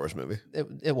Star Wars movie.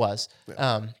 It was.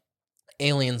 Yeah.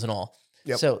 Aliens and all.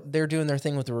 Yep. So they're doing their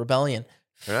thing with the rebellion.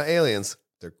 They're not aliens.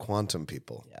 They're quantum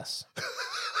people. Yes.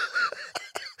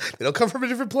 They don't come from a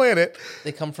different planet.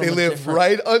 They come from. They live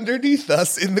right underneath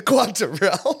us in the quantum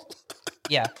realm.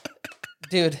 Yeah.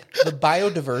 Dude, the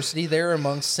biodiversity there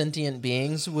amongst sentient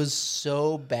beings was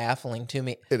so baffling to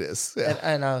me. It is. Yeah.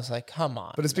 And I was like, come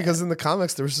on. But it's because in the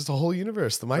comics, there was just a whole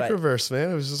universe. The microverse,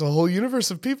 man. It was just a whole universe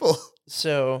of people.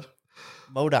 So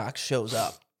MODOK shows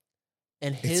up.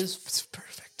 And his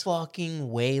perfect fucking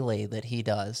waylay that he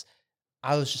does,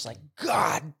 I was just like,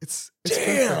 God, it's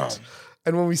damn. Perfect.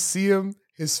 And when we see him,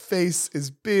 his face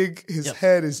is big, his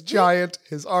head is giant,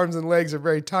 his arms and legs are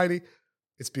very tiny.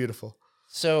 It's beautiful.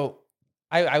 So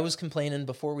I was complaining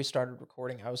before we started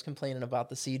recording. I was complaining about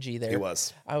the CG there. It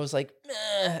was. I was like,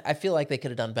 I feel like they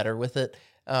could have done better with it.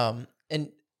 And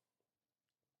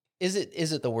is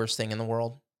it the worst thing in the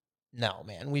world? No,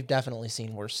 man. We've definitely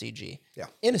seen worse CG. Yeah.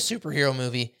 In a superhero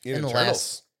movie in the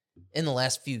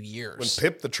last few years. When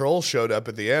Pip the Troll showed up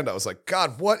at the end, I was like,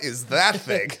 God, what is that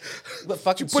thing? But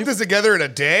fucking Did you put this together in a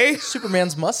day?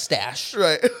 Superman's mustache.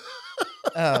 Right.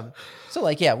 So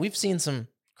like, yeah, we've seen some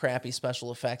crappy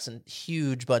special effects in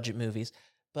huge budget movies,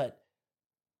 but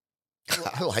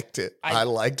I liked it. I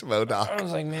liked MODOK. I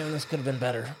was like, man, this could have been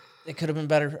better. It could have been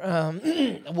better.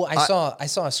 Well, I saw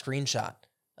a screenshot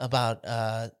about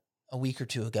a week or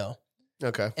two ago.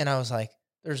 Okay. And I was like,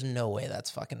 there's no way that's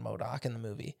fucking MODOK in the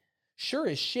movie. Sure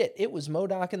as shit, it was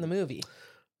MODOK in the movie.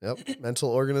 Yep. Mental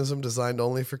organism designed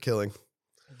only for killing.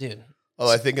 Dude. Oh,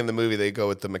 I think in the movie they go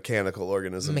with the mechanical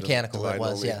organism. Mechanical, it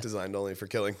was, yeah. Designed only for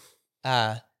killing.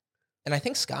 And I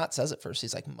think Scott says it first.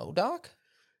 He's like, MODOK?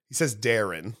 He says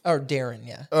Darren. Or Darren,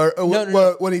 yeah. Or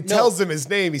when he tells him his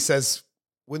name, he says,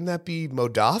 wouldn't that be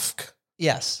Modofk?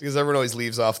 Yes. Because everyone always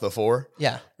leaves off the 4.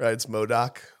 Yeah. Right, it's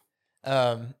MODOK.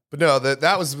 But no,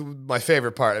 that was my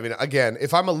favorite part. I mean, again,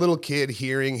 if I'm a little kid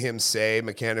hearing him say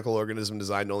mechanical organism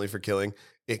designed only for killing,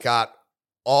 it got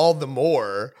all the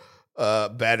more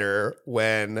better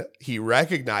when he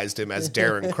recognized him as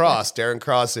Darren Cross. Darren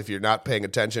Cross, if you're not paying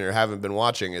attention or haven't been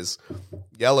watching, is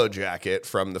Yellow Jacket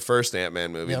from the first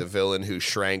Ant-Man movie, the villain who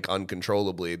shrank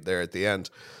uncontrollably there at the end.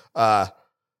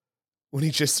 When he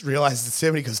just realizes it's him,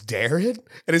 and he goes, Darren?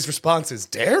 And his response is,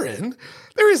 Darren?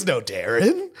 There is no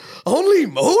Darren. Only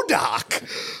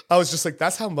MODOK. I was just like,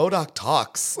 that's how MODOK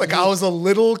talks. Like, I was a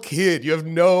little kid. You have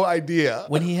no idea.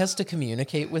 When he has to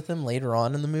communicate with him later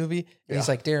on in the movie, and he's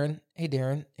like, Darren, hey,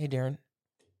 Darren,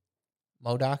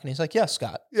 MODOK? And he's like, yes,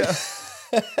 Scott. Yeah.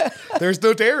 There's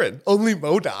no Darren. Only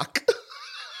MODOK.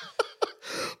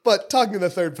 But talking in the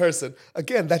third person,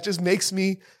 again, that just makes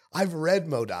me, I've read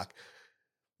MODOK.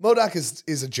 MODOK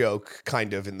is a joke,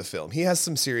 kind of, in the film. He has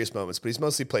some serious moments, but he's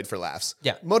mostly played for laughs.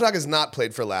 Yeah. MODOK is not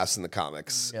played for laughs in the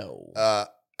comics. No.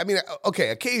 I mean, okay,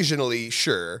 occasionally,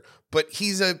 sure, but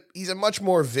he's a much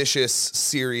more vicious,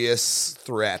 serious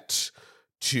threat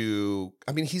to,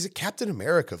 I mean, he's a Captain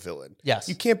America villain. Yes.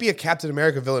 You can't be a Captain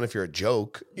America villain if you're a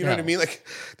joke. You know what I mean? Like,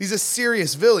 he's a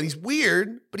serious villain. He's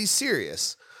weird, but he's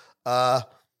serious.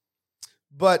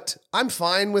 But I'm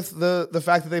fine with the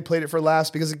fact that they played it for laughs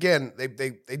because, again, they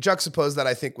juxtapose that,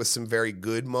 I think, with some very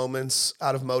good moments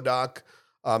out of MODOK,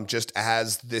 just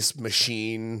as this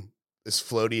machine, this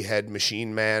floaty head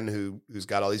machine man who's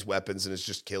got all these weapons and is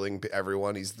just killing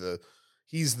everyone. He's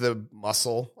the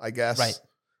muscle, I guess. Right.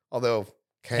 Although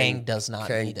Kang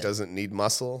doesn't need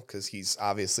muscle because he's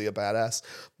obviously a badass.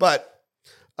 But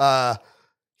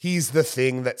he's the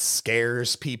thing that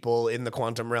scares people in the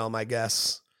quantum realm, I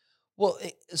guess. Well,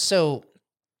 so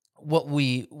what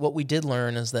we did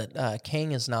learn is that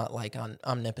Kang is not like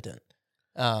omnipotent,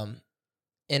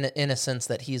 in a sense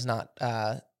that he's not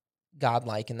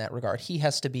godlike in that regard. He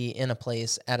has to be in a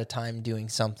place at a time doing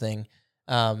something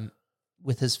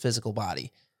with his physical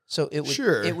body. So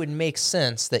it would make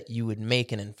sense that you would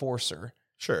make an enforcer,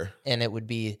 and it would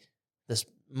be this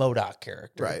MODOK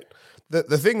character, right?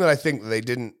 The thing that I think they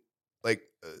didn't like.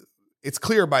 It's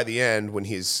clear by the end when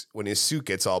his suit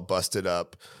gets all busted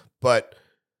up. But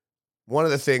one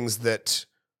of the things that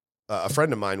a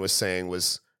friend of mine was saying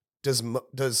was,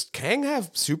 does Kang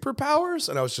have superpowers?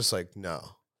 And I was just like,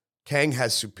 no. Kang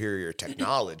has superior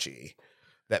technology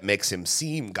that makes him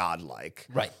seem godlike.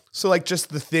 Right. So like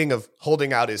just the thing of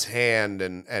holding out his hand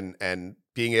and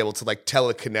being able to like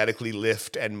telekinetically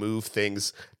lift and move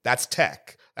things, that's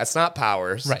tech. That's not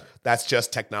powers. Right. That's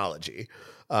just technology.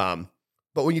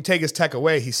 But when you take his tech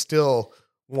away, he's still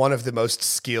one of the most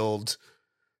skilled,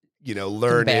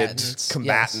 learned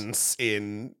combatants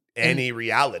in any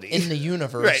reality. In the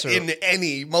universe. Right, in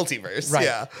any multiverse. Right.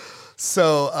 Yeah.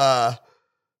 So,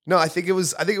 no, I think it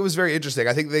was very interesting.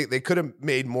 I think they could have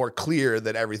made more clear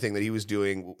that everything that he was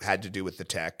doing had to do with the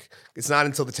tech. It's not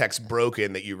until the tech's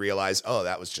broken that you realize, oh,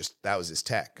 that was his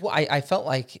tech. Well, I felt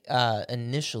like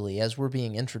initially, as we're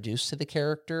being introduced to the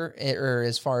character, or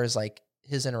as far as like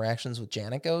his interactions with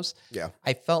Janet goes,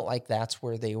 I felt like that's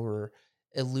where they were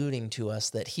alluding to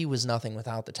us that he was nothing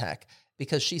without the tech,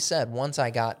 because she said once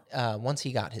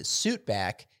he got his suit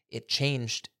back, it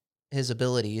changed his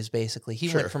abilities. Basically,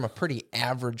 he went from a pretty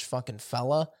average fucking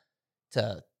fella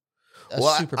to a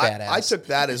super badass. I took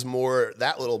that as more,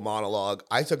 that little monologue,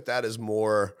 I took that as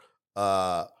more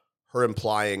her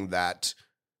implying that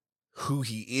who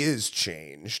he is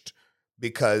changed,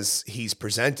 because he's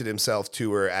presented himself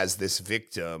to her as this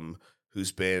victim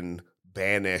who's been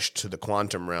banished to the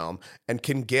quantum realm and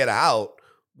can get out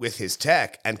with his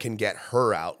tech and can get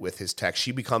her out with his tech.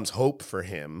 She becomes hope for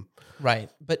him.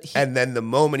 Right. And then the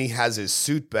moment he has his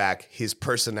suit back, his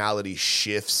personality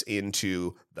shifts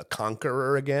into the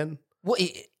conqueror again. Well,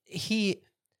 he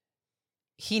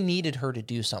needed her to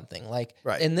do something, like,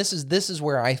 right. And this is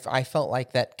where I felt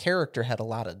like that character had a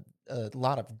lot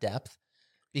of depth,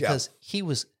 because he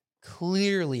was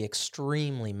clearly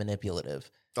extremely manipulative.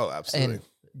 Oh, absolutely. And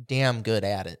damn good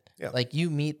at it. Yeah. Like,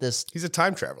 he's a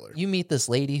time traveler. You meet this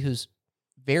lady who's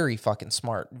very fucking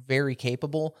smart, very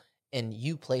capable, and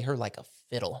you play her like a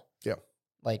fiddle. Yeah.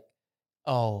 Like,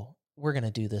 oh, we're going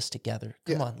to do this together.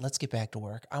 Come on, let's get back to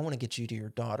work. I want to get you to your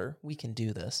daughter. We can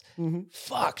do this. Mm-hmm.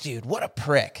 Fuck, dude, what a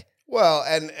prick. Well,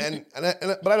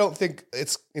 but I don't think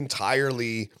it's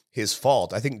entirely his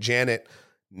fault. I think Janet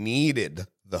needed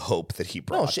the hope that he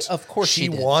brought. No, of course she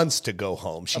wants to go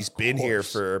home. She's been here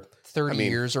for 30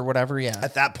 years or whatever, yeah.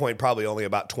 At that point, probably only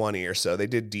about 20 or so. They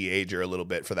did de-age her a little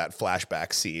bit for that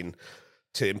flashback scene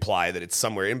to imply that it's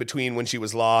somewhere in between when she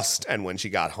was lost and when she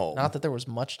got home. Not that there was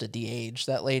much to de-age.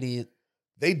 That lady...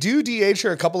 They do de-age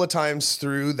her a couple of times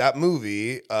through that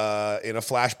movie. In a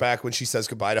flashback when she says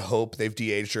goodbye to Hope, they've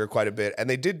de-aged her quite a bit. And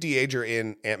they did de-age her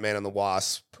in Ant-Man and the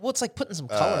Wasp. Well, it's like putting some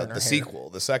color in her hair. The sequel,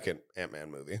 the second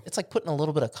Ant-Man movie. It's like putting a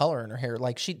little bit of color in her hair.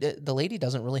 Like the lady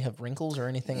doesn't really have wrinkles or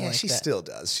anything like that. She still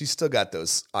does. She's still got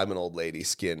those I'm an old lady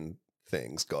skin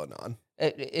things going on.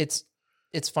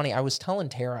 It's funny. I was telling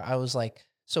Tara, I was like,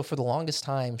 so for the longest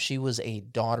time, she was a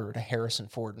daughter to Harrison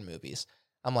Ford in movies.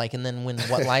 I'm like, and then when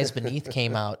What Lies Beneath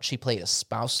came out, she played a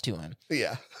spouse to him.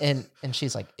 Yeah. And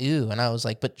she's like, ew. And I was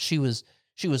like, but she was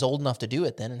old enough to do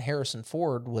it then. And Harrison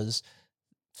Ford was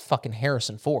fucking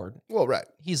Harrison Ford. Well, right.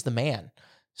 He's the man.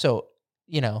 So,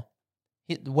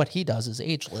 what he does is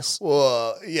ageless.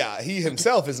 Well, yeah, he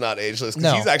himself is not ageless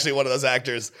because he's actually one of those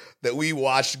actors that we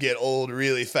watched get old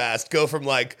really fast, go from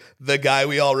like the guy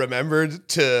we all remembered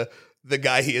to the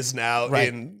guy he is now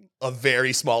in a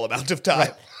very small amount of time.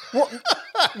 Right. Well,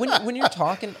 when you're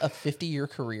talking a 50-year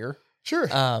career, sure.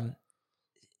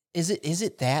 Is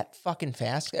it that fucking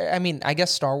fast? I mean, I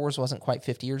guess Star Wars wasn't quite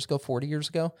 50 years ago, 40 years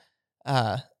ago.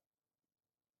 But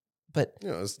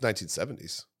it was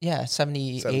 1970s. Yeah,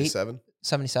 78.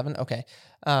 77. Okay.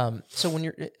 So when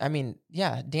you're,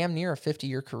 damn near a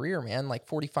 50-year career, man, like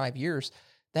 45 years,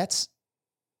 that's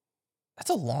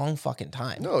a long fucking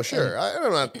time. No, sure.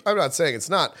 I'm not saying it's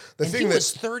not. He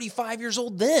was 35 years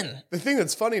old then. The thing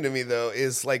that's funny to me though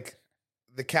is like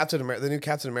the new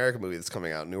Captain America movie that's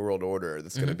coming out, New World Order,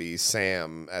 that's going to be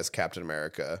Sam as Captain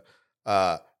America,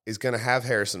 is going to have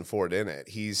Harrison Ford in it.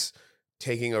 He's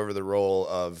taking over the role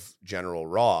of General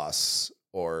Ross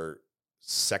or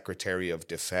Secretary of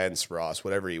Defense Ross,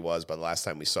 whatever he was by the last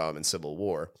time we saw him in Civil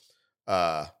War.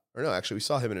 Or no, actually, we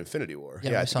saw him in Infinity War.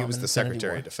 Yeah, I think he was the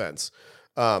Secretary of Defense.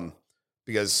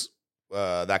 Because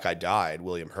that guy died,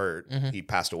 William Hurt. Mm-hmm. He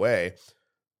passed away.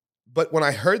 But when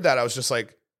I heard that, I was just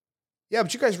like, yeah,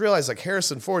 but you guys realize like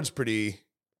Harrison Ford's pretty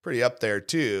up there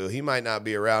too. He might not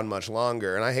be around much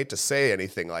longer. And I hate to say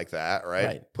anything like that,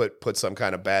 right? Put some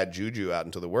kind of bad juju out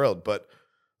into the world. But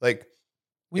like,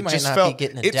 we might not be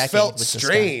getting a decade. It felt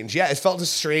strange. Yeah, it felt a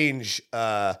strange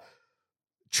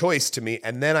choice to me.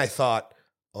 And then I thought,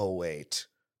 oh, wait,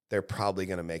 they're probably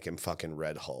going to make him fucking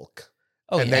Red Hulk.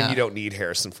 Oh, and then you don't need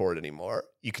Harrison Ford anymore.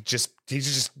 He's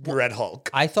just Red Hulk.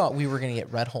 I thought we were going to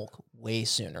get Red Hulk way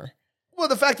sooner. Well,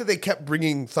 the fact that they kept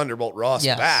bringing Thunderbolt Ross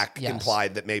back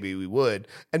implied that maybe we would.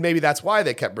 And maybe that's why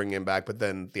they kept bringing him back. But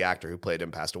then the actor who played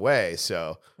him passed away.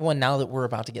 So, well, now that we're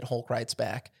about to get Hulk rights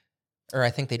back, or I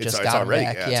think they just got already,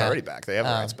 him back. It's already back. They have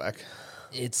the rights back.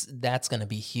 That's going to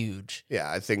be huge.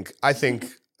 Yeah, I think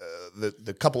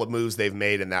the couple of moves they've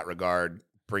made in that regard,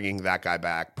 bringing that guy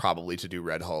back probably to do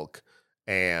Red Hulk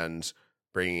and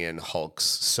bringing in Hulk's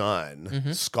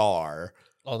son, Scar.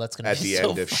 Oh, that's going to be at the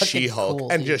end of She-Hulk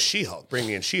cool, and just She-Hulk,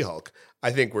 bringing in She-Hulk.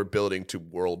 I think we're building to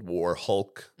World War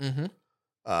Hulk,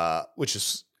 which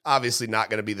is obviously not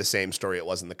going to be the same story it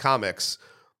was in the comics.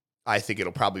 I think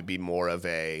it'll probably be more of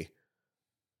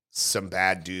some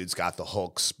bad dudes got the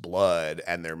Hulk's blood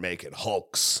and they're making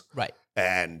Hulks. Right.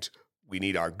 And we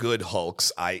need our good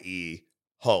Hulks, i.e.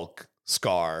 Hulk,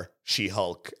 Scar,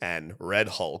 She-Hulk, and Red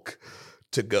Hulk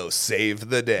to go save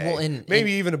the day. Well,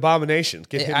 maybe even Abomination.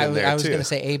 Get him in there, too. I was going to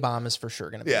say A-Bomb is for sure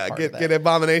going to be a part of that. Get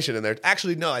Abomination in there.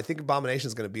 Actually, no, I think Abomination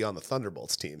is going to be on the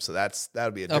Thunderbolts team, so that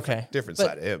would be a different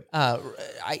side of him.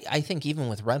 I think even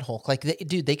with Red Hulk, like,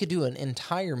 they could do an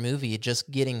entire movie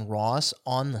just getting Ross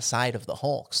on the side of the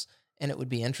Hulks, and it would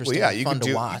be interesting and fun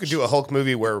to watch. You could do a Hulk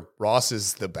movie where Ross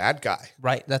is the bad guy.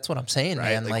 Right, that's what I'm saying,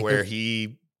 man. Like where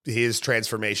his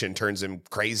transformation turns him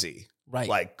crazy. Right.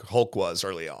 Like Hulk was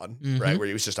early on, right? Where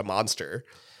he was just a monster.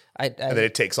 And then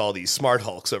it takes all these smart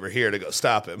Hulks over here to go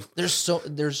stop him.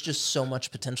 There's just so much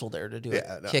potential there to do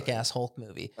a kick-ass Hulk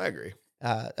movie. I agree.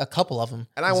 A couple of them.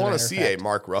 And I want to see a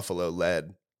Mark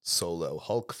Ruffalo-led solo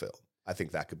Hulk film. I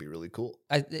think that could be really cool.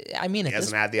 I mean, he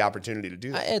hasn't had the opportunity to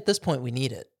do that. At this point, we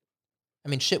need it. I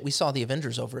mean, shit, we saw the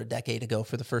Avengers over a decade ago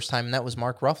for the first time, and that was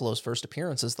Mark Ruffalo's first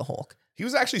appearance as the Hulk. He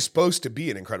was actually supposed to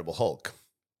be an Incredible Hulk.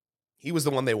 He was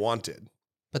the one they wanted.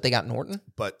 But they got Norton?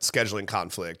 But scheduling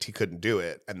conflict, he couldn't do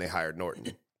it, and they hired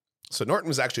Norton. So Norton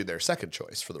was actually their second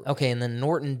choice for the role. Okay, and then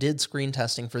Norton did screen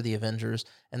testing for the Avengers,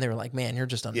 and they were like, man, you're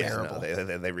just unbearable. Yeah,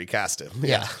 no, they recast him.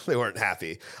 Yeah, they weren't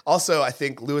happy. Also, I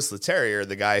think Louis Leterrier,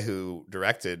 the guy who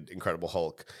directed Incredible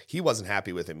Hulk, he wasn't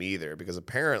happy with him either, because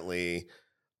apparently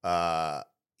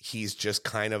he's just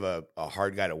kind of a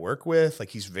hard guy to work with. Like,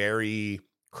 he's very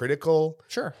critical.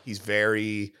 Sure. He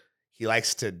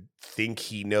likes to think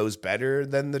he knows better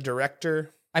than the director.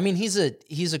 I mean, he's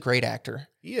a great actor.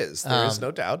 He is. There is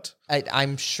no doubt.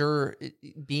 I'm sure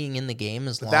being in the game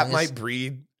might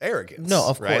breed arrogance. No,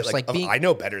 of right? course. Like I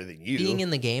know better than you. Being in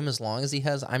the game as long as he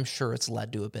has, I'm sure it's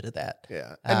led to a bit of that.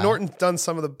 Yeah. And Norton's done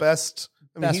some of the best.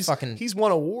 I mean, he's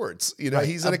won awards. You know, right.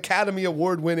 He's an Academy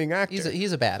Award winning actor.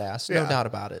 He's a badass, no doubt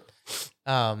about it.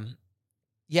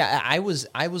 Yeah, I was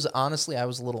honestly a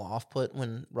little off put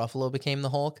when Ruffalo became the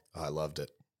Hulk. Oh, I loved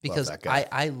it. Because I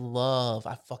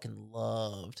fucking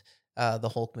loved the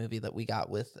Hulk movie that we got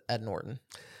with Ed Norton.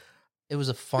 It was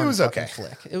a fun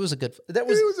flick. It was a good. It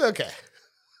was okay.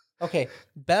 Okay,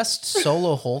 best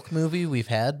solo Hulk movie we've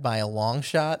had by a long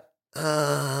shot.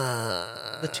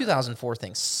 The 2004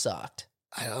 thing sucked.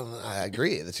 I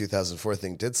agree. The 2004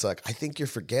 thing did suck. I think you're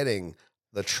forgetting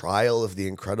The Trial of the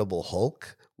Incredible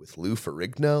Hulk with Lou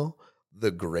Ferrigno, the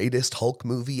greatest Hulk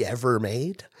movie ever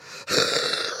made.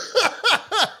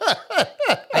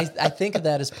 I think of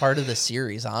that as part of the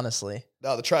series, honestly.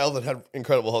 No, The Trial that had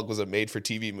Incredible Hulk was a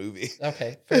made-for-TV movie.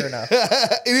 Okay, fair enough.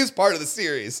 It is part of the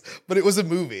series, but it was a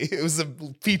movie. It was a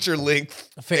feature-length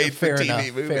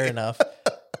made-for-TV movie. Fair enough.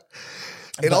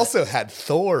 It also had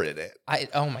Thor in it.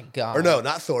 Oh my God. Or no,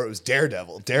 not Thor. It was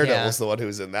Daredevil. Daredevil's the one who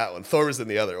was in that one. Thor was in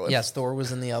the other one. Yes, Thor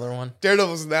was in the other one.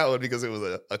 Daredevil was in that one because it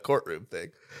was a courtroom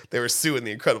thing. They were suing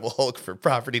the Incredible Hulk for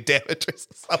property damage or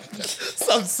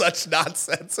some such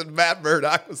nonsense, and Matt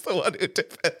Murdock was the one who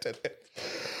defended it.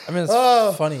 I mean,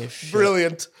 it's funny as shit.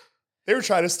 Brilliant. They were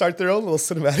trying to start their own little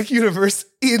cinematic universe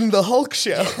in the Hulk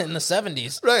show. In the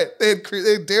 70s. Right. They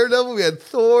had Daredevil, we had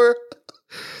Thor.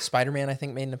 Spider-Man, I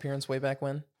think, made an appearance way back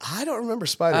when. I don't remember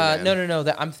Spider-Man.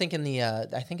 No. I'm thinking I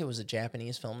think it was a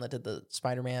Japanese film that did the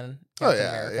Spider-Man. Captain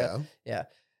America. Yeah.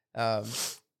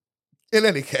 In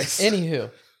any case.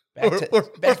 Anywho.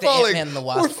 Back to Antman and the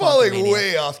Wasp. We're falling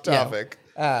way off topic.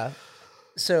 Yeah.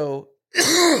 So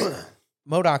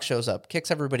MODOK shows up,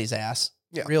 kicks everybody's ass.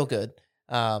 Yeah. Real good.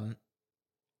 Yada,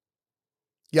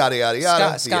 yada,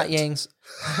 yada. Scott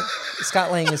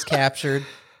Lang is captured,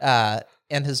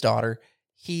 and his daughter.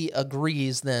 He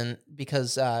agrees then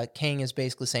because Kang is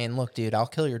basically saying, look, dude, I'll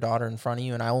kill your daughter in front of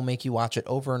you and I will make you watch it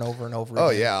over and over and over again. Oh,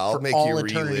 yeah. I'll make you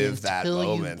relive that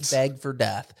moment. You beg for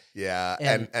death. Yeah.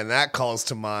 And that calls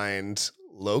to mind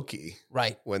Loki.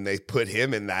 Right. When they put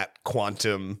him in that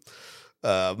quantum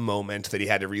moment that he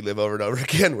had to relive over and over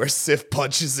again where Sif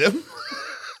punches him.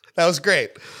 That was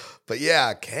great. But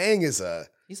yeah, Kang is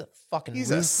He's a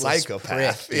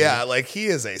psychopath. Prick, yeah, like he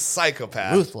is a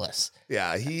psychopath. Ruthless.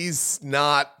 Yeah, he's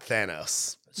not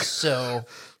Thanos. So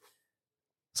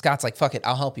Scott's like, fuck it,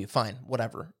 I'll help you. Fine,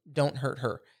 whatever. Don't hurt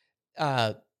her.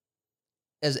 As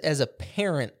a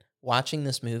parent watching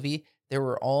this movie, there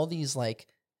were all these like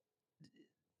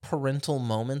parental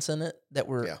moments in it that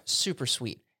were super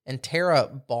sweet. And Tara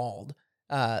bawled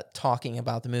talking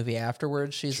about the movie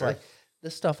afterwards. She's like,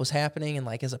 this stuff was happening, and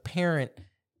like as a parent,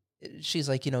 she's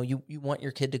like, you know, you want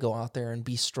your kid to go out there and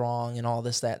be strong and all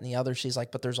this, that, and the other. She's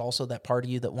like, but there's also that part of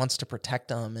you that wants to protect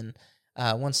them and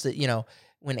wants to, you know,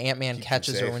 when Ant-Man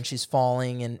catches her when she's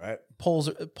falling and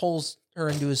pulls her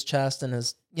into his chest and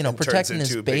is, you know, and protecting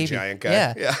his baby. Big giant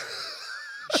guy. Yeah.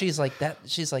 She's like that.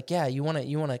 She's like, yeah, you want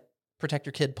to protect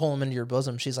your kid, pull him into your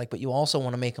bosom. She's like, but you also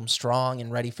want to make them strong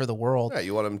and ready for the world. Yeah,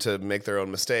 you want them to make their own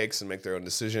mistakes and make their own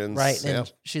decisions. Right.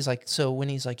 And she's like, so when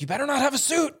he's like, you better not have a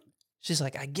suit. She's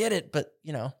like, I get it, but,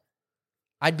 you know,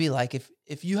 I'd be like,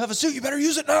 if you have a suit, you better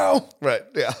use it now. Right,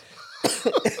 yeah.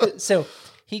 So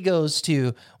he goes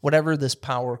to whatever this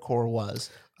power core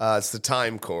was. It's the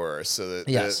time core. So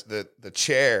the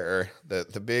chair,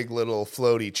 the big little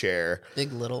floaty chair.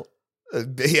 Big little.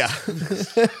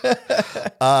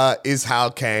 Is how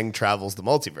Kang travels the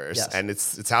multiverse. Yes. And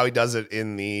it's how he does it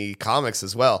in the comics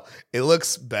as well. It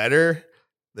looks better.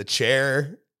 The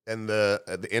chair and the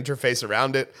interface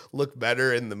around it look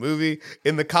better in the movie.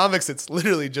 In the comics, it's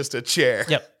literally just a chair.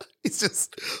 Yep. It's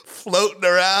just floating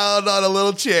around on a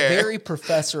little chair. Very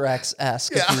Professor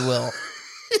X-esque, if you will.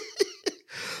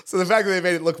 So the fact that they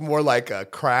made it look more like a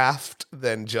craft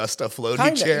than just a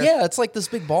floaty chair. Yeah, it's like this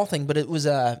big ball thing, but it was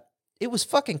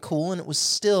fucking cool, and it was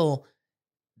still,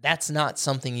 that's not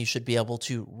something you should be able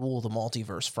to rule the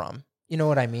multiverse from. You know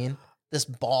what I mean? this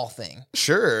ball thing.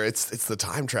 Sure, it's the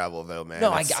time travel though, man.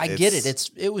 No, I get it.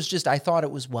 It was just, I thought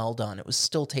it was well done. It was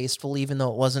still tasteful, even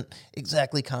though it wasn't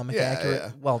exactly comic accurate.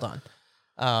 Yeah. Well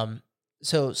done.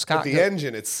 So Scott, but the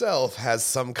engine itself has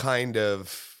some kind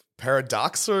of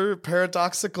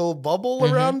paradoxical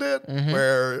bubble around it,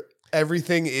 where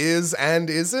everything is and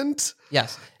isn't.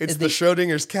 Yes, it's the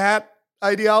Schrodinger's cat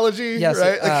ideology. Yes,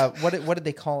 right. What did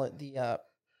they call it? The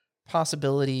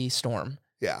possibility storm.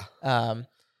 Yeah.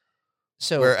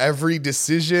 So where every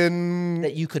decision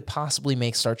that you could possibly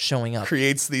make starts showing up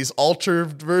creates these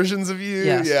altered versions of you.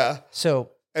 Yes. Yeah. So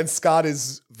and Scott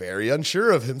is very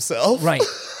unsure of himself. Right.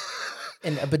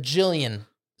 And a bajillion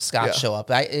Scotts show up.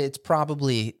 It's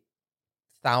probably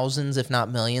thousands, if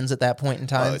not millions, at that point in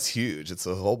time. Oh, it's huge. It's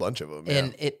a whole bunch of them.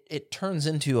 And it turns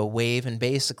into a wave, and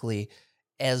basically,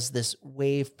 as this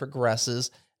wave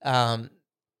progresses, and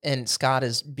Scott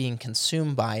is being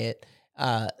consumed by it,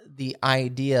 the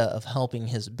idea of helping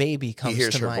his baby comes to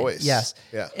mind. He hears her voice. Yes.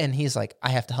 Yeah. And he's like, I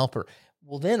have to help her.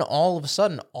 Well, then all of a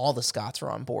sudden, all the Scotts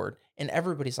are on board, and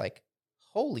everybody's like,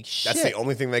 holy shit. That's the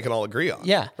only thing they can all agree on.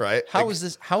 Yeah. Right? How is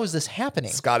this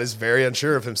happening? Scott is very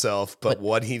unsure of himself, but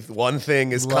one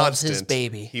thing is constant. His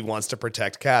baby. He wants to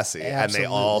protect Cassie, and they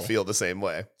all feel the same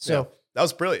way. So that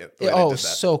was brilliant.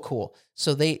 So cool.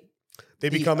 So they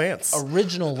become ants.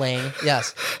 Original Lang,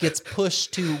 yes, gets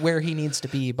pushed to where he needs to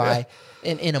be by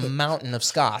in a mountain of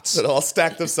Scotts. That all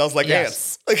stack themselves like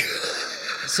ants.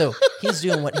 So he's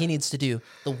doing what he needs to do.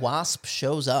 The Wasp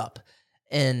shows up,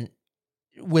 and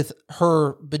with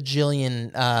her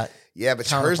bajillion but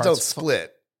hers don't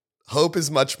split. Hope is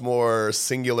much more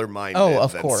singular-minded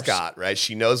than Scott, right?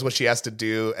 She knows what she has to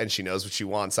do, and she knows what she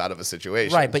wants out of a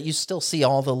situation. Right, but you still see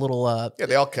all the little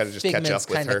they all kind of just catch up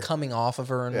with her. kind of coming off of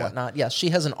her and whatnot. Yes, she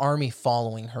has an army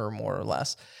following her, more or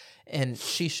less. And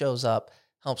she shows up,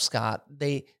 helps Scott.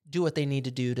 They do what they need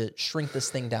to do to shrink this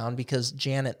thing down because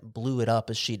Janet blew it up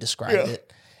as she described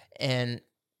it. And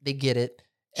they get it.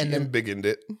 And then embiggened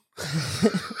it.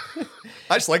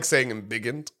 I just like saying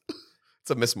embiggened.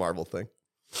 It's a Miss Marvel thing.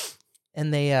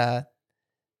 And they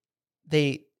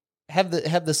have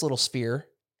this little sphere,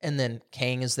 and then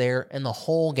Kang is there, and the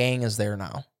whole gang is there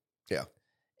now. Yeah.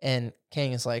 And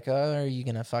Kang is like, are you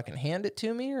gonna fucking hand it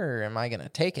to me, or am I gonna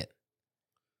take it?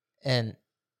 And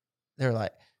they're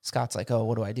like, Scott's like, oh,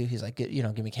 what do I do? He's like,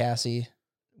 give me Cassie.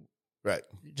 Right.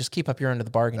 Just keep up your end of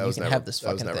the bargain. You can have this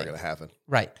fucking thing. That was never going to happen.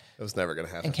 Right. That was never going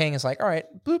to happen. And Kang is like, all right,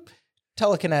 boop,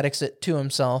 telekinetics it to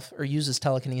himself, or uses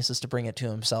telekinesis to bring it to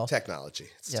himself. Technology.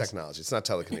 It's technology. It's not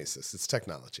telekinesis. It's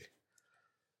technology.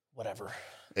 Whatever.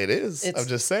 It is. I'm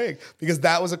just saying. Because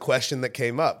that was a question that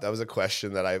came up. That was a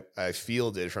question that I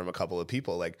fielded from a couple of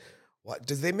people. Like, what?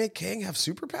 Does they make Kang have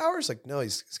superpowers? Like, no,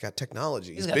 he's got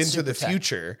technology. He's been to the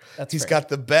future. He's got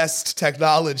the best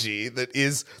technology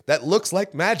that looks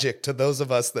like magic to those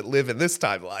of us that live in this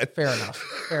timeline. Fair enough.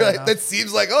 Fair enough. That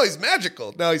seems like, oh, he's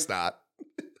magical. No, he's not.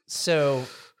 So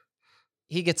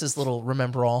he gets his little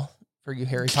remember all for you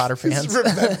Harry Potter fans.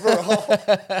 Remember all.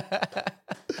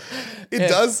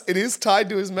 It is tied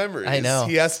to his memories. I know.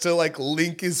 He has to like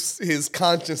link his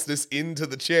consciousness into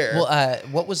the chair. Well,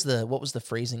 what was the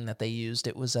phrasing that they used?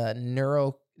 It was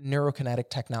neurokinetic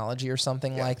technology or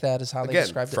something like that is how they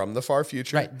described it. From the far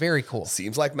future. Right. Very cool.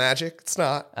 Seems like magic. It's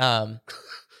not.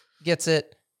 Gets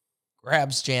it,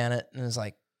 grabs Janet, and is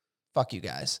like, fuck you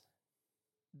guys.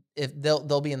 If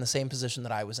they'll be in the same position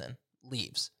that I was in.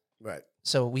 Leaves. Right.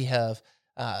 So we have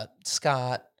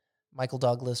Scott, Michael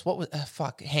Douglas,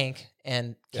 Hank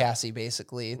and Cassie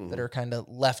basically that are kind of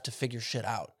left to figure shit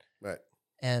out. Right.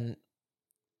 And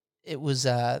it was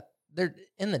they're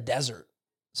in the desert,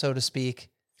 so to speak.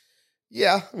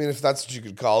 Yeah, I mean, if that's what you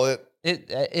could call it. In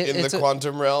the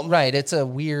quantum realm. Right. It's a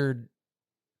weird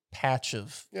patch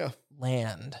of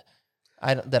land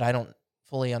that I don't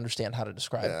fully understand how to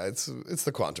describe. Yeah, it's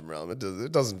the quantum realm.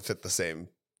 It doesn't fit the same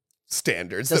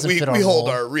standards that we hold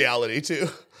our reality to.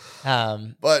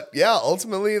 But yeah,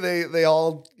 ultimately they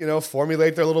all,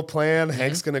 formulate their little plan. Mm-hmm.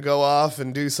 Hank's going to go off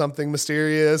and do something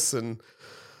mysterious, and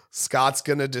Scott's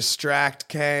going to distract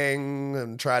Kang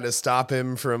and try to stop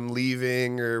him from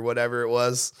leaving or whatever it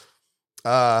was.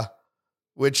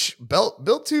 Which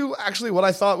built to actually what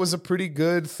I thought was a pretty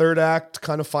good third act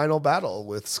kind of final battle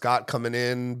with Scott coming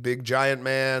in, big giant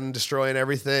man, destroying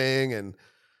everything, and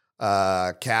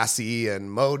Cassie and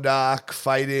MODOK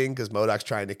fighting because MODOK's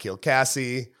trying to kill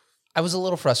Cassie. I was a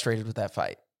little frustrated with that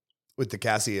fight. With the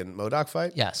Cassie and MODOK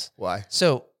fight? Yes. Why?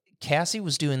 So Cassie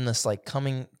was doing this like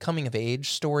coming of age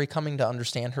story, coming to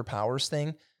understand her powers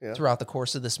thing throughout the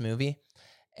course of this movie.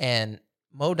 And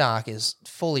MODOK is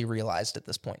fully realized at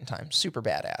this point in time. Super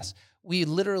badass. We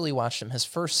literally watched him. His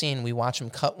first scene, we watch him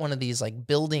cut one of these like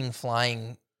building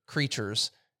flying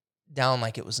creatures down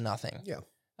like it was nothing.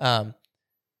 Yeah.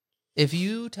 If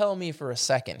you tell me for a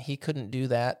second he couldn't do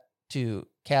that to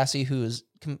Cassie, who is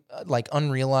like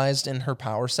unrealized in her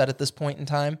power set at this point in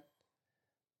time.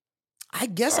 I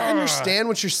guess I understand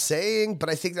what you're saying, but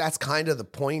I think that's kind of the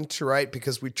point, right?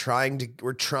 Because we're trying to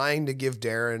give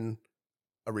Darren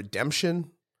a redemption,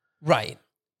 right?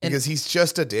 Because he's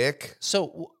just a dick.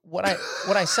 So what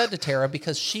I said to Tara,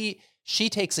 because she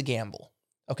takes a gamble.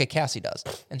 Okay, Cassie does,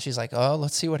 and she's like, "Oh,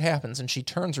 let's see what happens," and she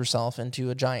turns herself into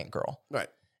a giant girl, right?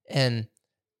 And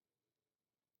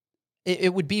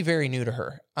it would be very new to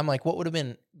her. I'm like, what would have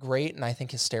been great and I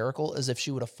think hysterical is if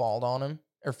she would have fell on him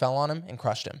and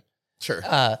crushed him. Sure.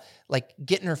 Like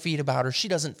getting her feet about her. She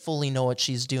doesn't fully know what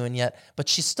she's doing yet, but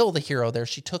she's still the hero there.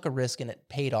 She took a risk and it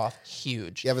paid off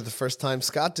huge. Yeah, but the first time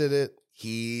Scott did it,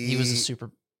 he was a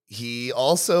super. He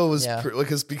also was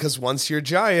because once you're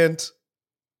giant,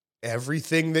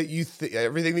 everything that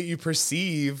you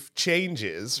perceive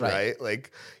changes, right? Like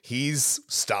he's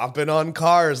stomping on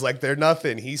cars like they're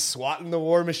nothing. He's swatting the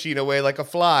war machine away like a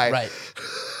fly. Right.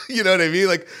 You know what I mean?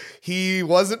 Like he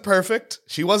wasn't perfect.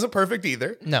 She wasn't perfect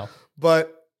either. No.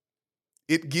 But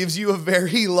it gives you a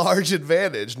very large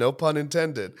advantage, no pun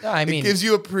intended. I mean, it gives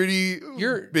you a pretty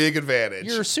big advantage.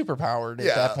 You're superpowered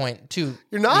at that point to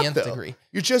you're not, the nth degree.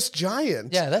 You're just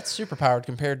giant. Yeah, that's superpowered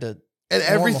compared to and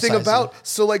everything about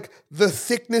so like the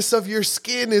thickness of your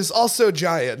skin is also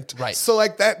giant. Right. So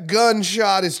like that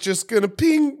gunshot is just gonna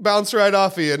bounce right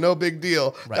off of you, no big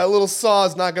deal. Right. That little saw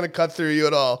is not gonna cut through you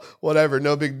at all. Whatever,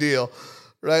 no big deal.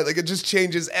 Right? Like it just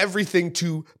changes everything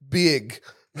to big.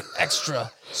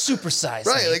 Extra, supersized.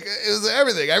 Right, like it was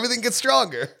everything. Everything gets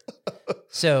stronger.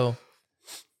 So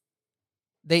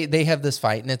they have this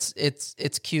fight, and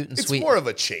it's cute and sweet. It's more of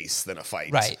a chase than a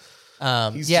fight, right?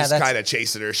 He's just kind of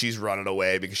chasing her. She's running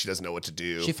away because she doesn't know what to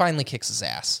do. She finally kicks his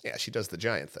ass. Yeah, she does the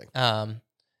giant thing.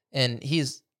 And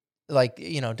he's like,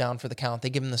 down for the count. They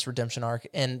give him this redemption arc,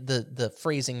 and the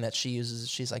phrasing that she uses,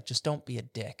 she's like, "Just don't be a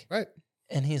dick." Right.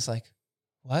 And he's like,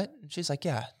 "What?" And she's like,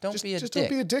 "Yeah, don't be a dick. Just don't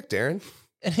be a dick, Darren."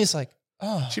 And he's like,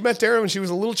 "Oh." She met Darren when she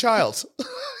was a little child.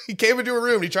 He came into her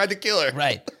room and he tried to kill her.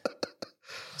 Right.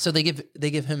 So they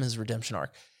give him his redemption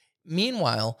arc.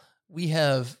 Meanwhile, we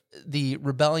have the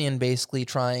rebellion basically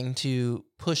trying to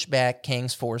push back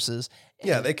Kang's forces.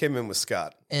 Yeah, they came in with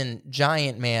Scott. And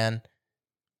Giant Man,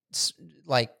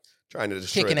 like, trying to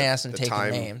destroy kicking ass and taking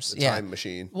names. The time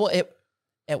machine. Well,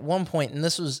 at one point, and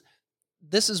this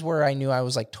is where I knew I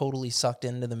was like totally sucked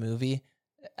into the movie.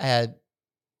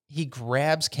 He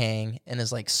grabs Kang and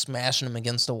is like smashing him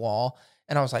against a wall.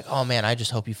 And I was like, oh man, I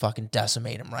just hope you fucking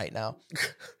decimate him right now.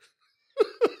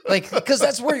 Like, because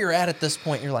that's where you're at this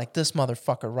point. You're like, this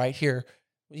motherfucker right here.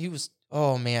 He was,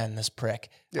 oh man, this prick.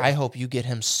 Yeah. I hope you get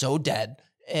him so dead.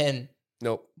 And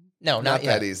nope. No, not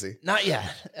yet. That easy. Not yet.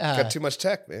 Got too much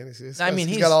tech, man. He's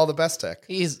got all the best tech.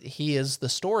 He is the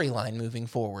storyline moving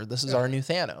forward. This is our new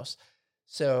Thanos.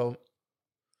 So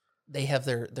they have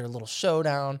their little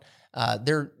showdown.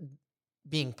 They're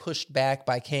being pushed back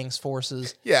by Kang's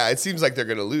forces. Yeah, it seems like they're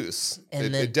going to lose.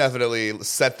 And they definitely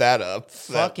set that up.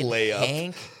 Fucking that layup.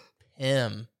 Hank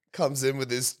Pym comes in with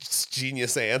his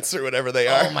genius ants or whatever they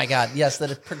are. Oh my God, yes, that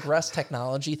have progressed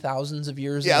technology thousands of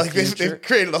years. Yeah, like they've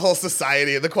created a whole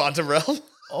society in the quantum realm.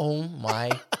 Oh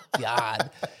my God.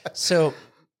 So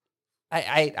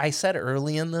I said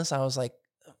early in this, I was like,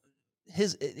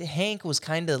 Hank was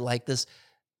kind of like this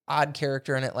odd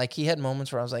character in it. Like he had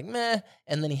moments where I was like, meh.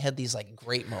 And then he had these like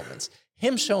great moments.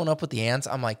 Him showing up with the ants,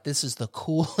 I'm like, this is the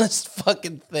coolest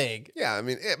fucking thing. Yeah, I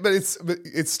mean, but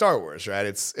it's Star Wars, right?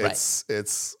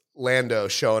 It's Lando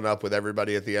showing up with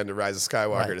everybody at the end of Rise of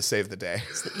Skywalker to save the day.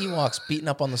 It's the Ewoks beating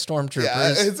up on the stormtroopers.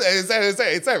 Yeah,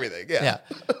 it's everything. Yeah.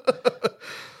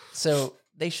 So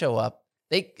they show up.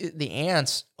 The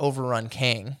ants overrun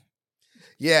Kang.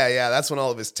 Yeah, that's when all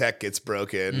of his tech gets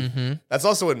broken. Mm-hmm. That's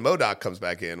also when MODOK comes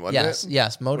back in, wasn't it?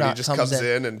 Yes, MODOK when he just comes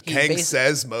in and Kang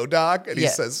says MODOK, and he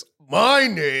says, my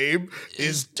name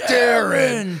is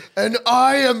Darren, and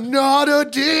I am not a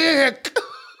dick.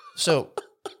 So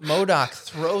MODOK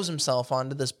throws himself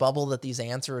onto this bubble that these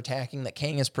ants are attacking that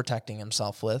Kang is protecting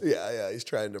himself with. Yeah, he's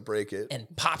trying to break it. And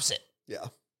pops it. Yeah.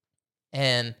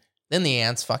 And then the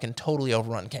ants fucking totally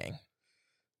overrun Kang.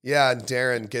 Yeah, and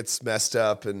Darren gets messed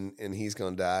up and he's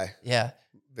going to die. Yeah.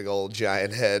 Big old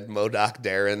giant head, MODOK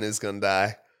Darren is going to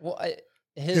die. Well,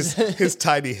 his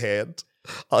tiny hand.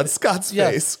 on Scott's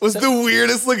face was the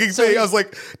weirdest looking thing. I was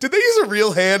like, did they use a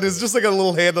real hand? It's just like a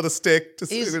little hand on a stick to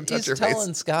touch your face. He's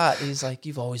telling Scott, he's like,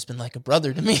 you've always been like a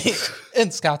brother to me.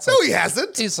 And Scott's like, no, he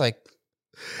hasn't. He's like,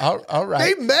 all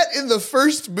right. They met in the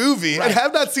first movie and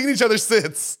have not seen each other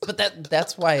since. But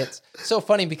that's why it's so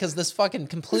funny, because this fucking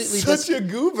completely such a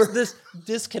goober. This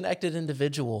disconnected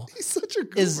individual he's such a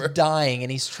goober. Is dying,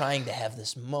 and he's trying to have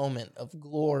this moment of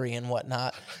glory and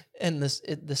whatnot, and this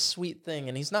sweet thing,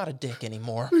 and he's not a dick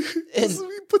anymore. And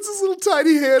he puts his little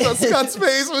tiny hand on Scott's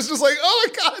face and was just like, oh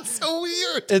my God, it's so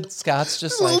weird. And Scott's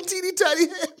just his little teeny tiny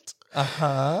hand.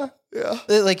 Uh-huh. Yeah.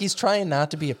 Like he's trying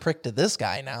not to be a prick to this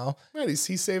guy now. Right, he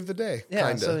saved the day. Yeah,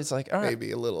 kinda. So he's like, all right.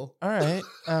 Maybe a little. All right.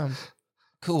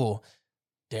 Cool.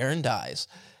 Darren dies.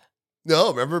 No,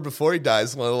 remember before he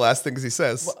dies, one of the last things he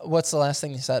says. What's the last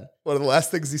thing he said? One of the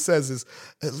last things he says is,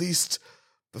 at least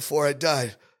before I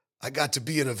died, I got to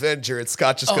be an Avenger. And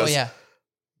Scott just goes,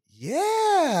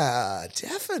 yeah,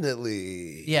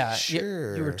 definitely. Yeah,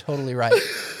 sure. You were totally right.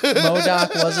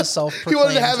 MODOK was a self-proclaimed. He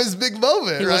wanted to have his big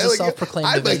moment, he right? was a self-proclaimed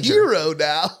I'm Avenger. a hero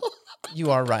now. You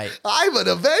are right. I'm an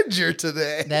Avenger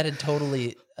today. That had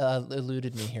totally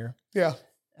eluded me here. Yeah.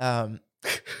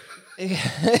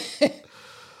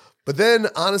 But then,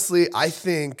 honestly, I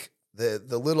think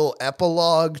the little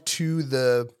epilogue to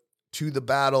the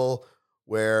battle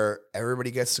where everybody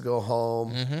gets to go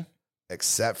home,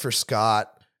 except for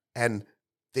Scott, and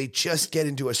they just get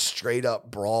into a straight up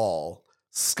brawl.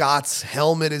 Scott's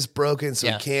helmet is broken,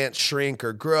 so he can't shrink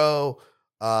or grow.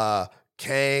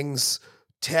 Kang's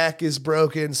tech is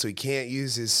broken, so he can't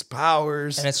use his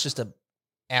powers. And it's just a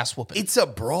ass whooping. It's a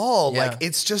brawl. Yeah. Like,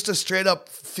 it's just a straight up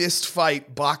fist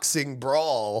fight boxing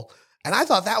brawl. And I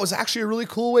thought that was actually a really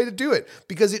cool way to do it,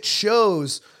 because it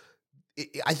shows,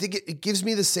 I think it gives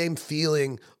me the same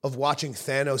feeling of watching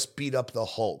Thanos beat up the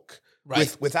Hulk.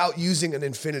 Right. Without using an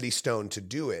Infinity Stone to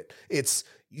do it. It's,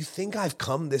 you think I've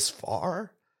come this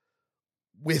far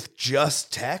with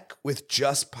just tech, with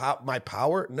just my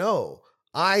power? No,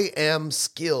 I am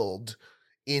skilled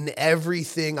in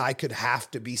everything I could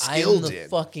have to be skilled in. I am the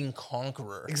fucking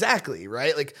conqueror. Exactly,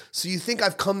 right? Like, so you think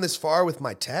I've come this far with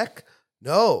my tech?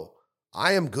 No,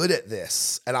 I am good at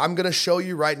this. And I'm going to show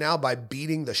you right now by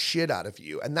beating the shit out of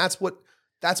you. And that's what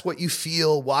you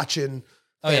feel watching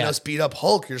Thanos beat up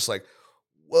Hulk. You're just like,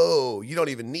 whoa, you don't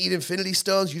even need Infinity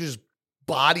Stones. You just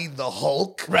bodied the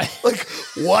Hulk. Right. Like,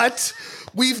 what?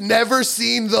 We've never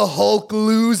seen the Hulk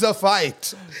lose a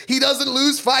fight. He doesn't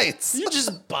lose fights. You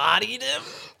just bodied him?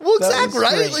 Well, exactly,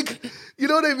 right? Great. Like, you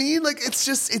know what I mean? Like, it's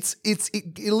just,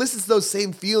 it elicits those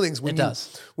same feelings when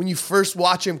when you first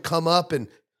watch him come up and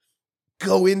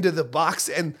go into the box.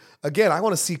 And again, I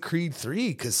want to see Creed 3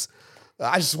 because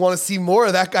I just want to see more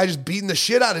of that guy just beating the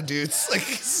shit out of dudes. Like,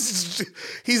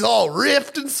 he's all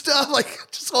ripped and stuff. Like, I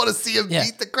just want to see him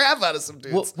beat the crap out of some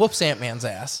dudes. Whoops Ant-Man's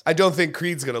ass. I don't think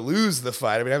Creed's going to lose the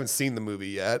fight. I mean, I haven't seen the movie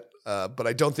yet, but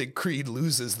I don't think Creed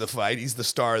loses the fight. He's the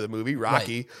star of the movie.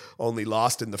 Rocky only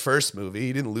lost in the first movie.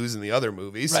 He didn't lose in the other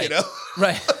movies, you know?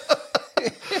 Right.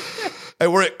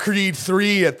 And we're at Creed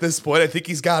 3 at this point. I think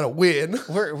he's got to win.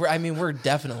 We're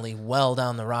definitely well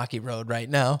down the Rocky road right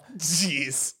now.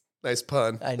 Jeez. Nice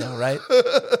pun. I know, right?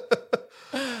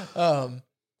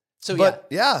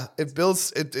 It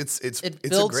builds. It's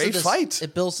a great fight.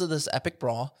 It builds to this epic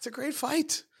brawl. It's a great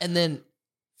fight. And then,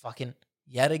 fucking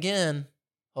yet again,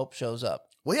 Hope shows up.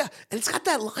 Well, yeah, and it's got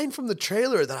that line from the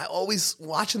trailer that I always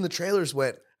watching the trailers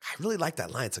went, I really like that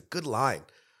line. It's a good line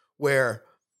where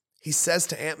he says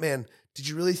to Ant-Man, "Did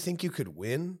you really think you could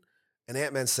win?" And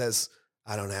Ant-Man says,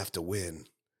 "I don't have to win.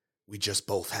 We just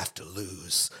both have to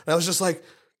lose." And I was just like,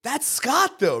 that's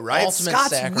Scott, though, right? Ultimate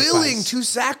Scott's sacrifice. willing to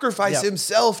sacrifice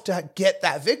himself to get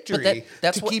that victory,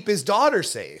 keep his daughter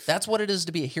safe. That's what it is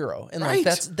to be a hero. And like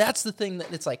that's the thing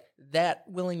that it's like, that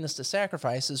willingness to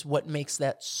sacrifice is what makes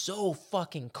that so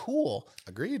fucking cool.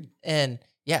 Agreed. And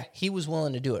yeah, he was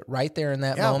willing to do it right there in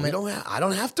that moment. I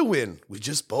don't have to win. We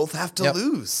just both have to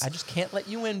lose. I just can't let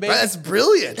you win, baby. Right, that's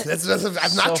brilliant.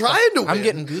 I'm not trying to win. I'm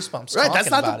getting goosebumps. Right, that's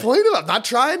not the point of it. I'm not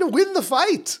trying to win the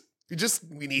fight.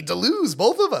 We need to lose,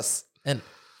 both of us. And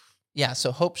yeah,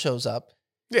 so Hope shows up.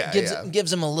 Yeah,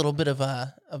 gives him a little bit of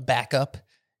a backup,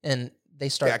 and they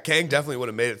start. Yeah, Kang definitely would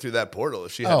have made it through that portal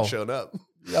if she hadn't shown up.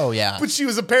 Oh yeah, but she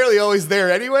was apparently always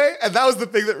there anyway, and that was the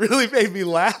thing that really made me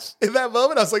laugh in that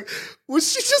moment. I was like, was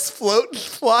she just floating,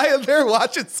 flying there,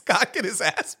 watching Scott get his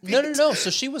ass beat? No. So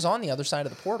she was on the other side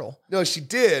of the portal. No, she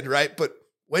did, right? But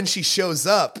when she shows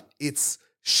up, it's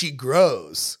she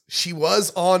grows. She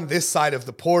was on this side of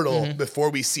the portal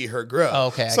before we see her grow. Oh,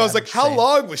 okay. So I was like, how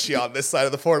long was she on this side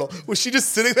of the portal? Was she just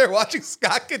sitting there watching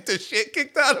Scott get the shit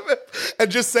kicked out of him and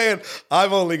just saying,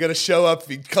 I'm only going to show up if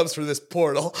he comes through this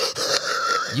portal?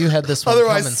 You had this one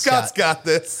Otherwise, coming, Scott's got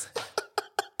this.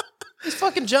 He's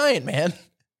fucking giant, man.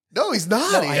 No, he's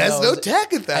not. He has no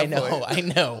tech at that point. I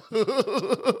know.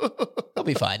 He'll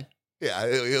be fine. Yeah,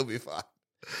 he'll be fine.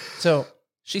 So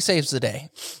she saves the day.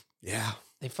 Yeah.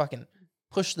 They fucking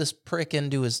push this prick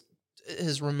into his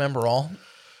remember all.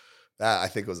 That I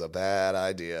think was a bad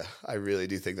idea. I really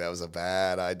do think that was a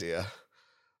bad idea.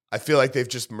 I feel like they've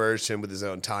just merged him with his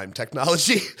own time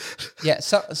technology. Yeah,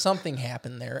 something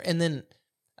happened there. And then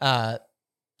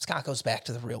Scott goes back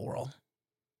to the real world.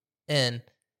 And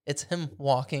it's him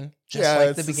walking just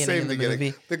like the beginning of the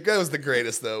movie. That was the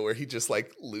greatest, though, where he just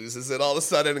like loses it all of a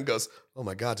sudden and goes, oh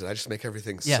my God, did I just make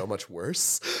everything so much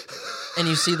worse? And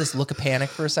you see this look of panic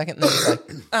for a second, and then he's like,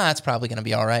 it's probably going to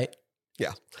be all right.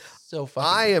 Yeah. So fucking.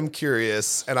 I am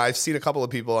curious, and I've seen a couple of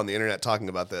people on the internet talking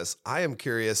about this. I am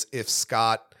curious if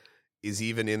Scott is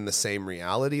even in the same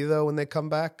reality, though, when they come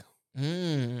back.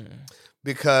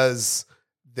 Because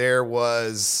there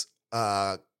was,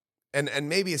 and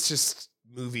maybe it's just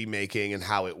movie making and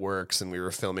how it works, and we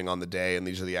were filming on the day, and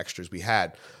these are the extras we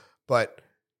had. But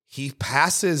he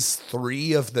passes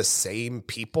 3 of the same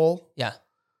people. Yeah.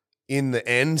 In the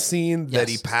end scene that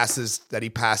he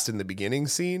passed in the beginning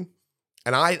scene.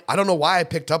 And I don't know why I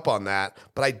picked up on that,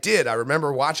 but I did. I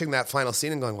remember watching that final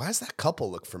scene and going, why does that couple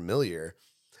look familiar?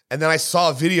 And then I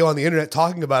saw a video on the internet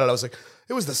talking about it. I was like,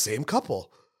 it was the same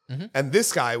couple. And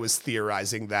this guy was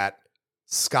theorizing that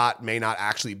Scott may not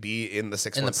actually be in the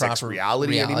 616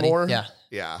 reality anymore. Yeah.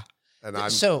 Yeah. And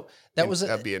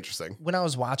that'd be interesting. When I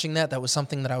was watching that was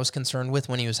something that I was concerned with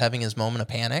when he was having his moment of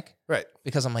panic. Right.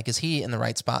 Because I'm like, is he in the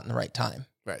right spot in the right time?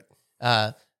 Right.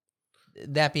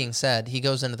 That being said, he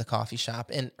goes into the coffee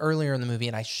shop, and earlier in the movie,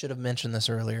 and I should have mentioned this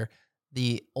earlier,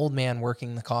 the old man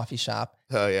working the coffee shop.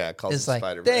 Oh yeah, calls him like,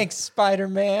 Spider-Man. Thanks,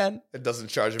 Spider-Man. It doesn't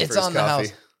charge him for his on coffee. The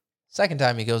house. Second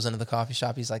time he goes into the coffee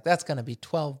shop, he's like, that's going to be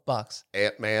 $12.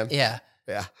 Antman. Yeah.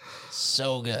 Yeah.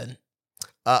 So good.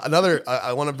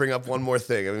 I want to bring up one more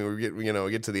thing. I mean,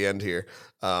 we get to the end here.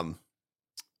 That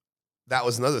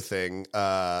was another thing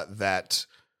that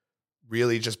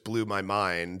really just blew my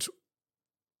mind.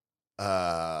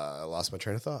 I lost my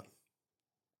train of thought.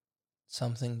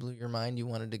 Something blew your mind. You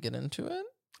wanted to get into it?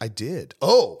 I did.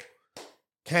 Oh,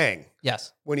 Kang.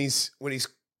 Yes. When he's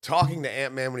talking to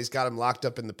Ant-Man, when he's got him locked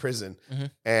up in the prison,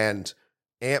 and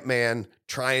Ant-Man,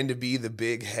 trying to be the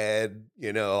big head,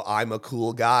 I'm a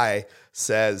cool guy,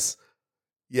 says,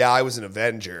 yeah, I was an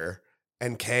Avenger.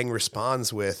 And Kang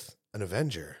responds with, an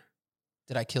Avenger?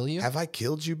 Did I kill you? Have I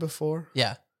killed you before?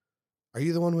 Yeah. Are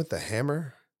you the one with the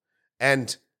hammer?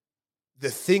 And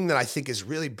the thing that I think is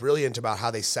really brilliant about how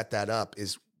they set that up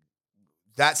is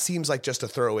that seems like just a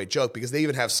throwaway joke, because they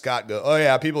even have Scott go, oh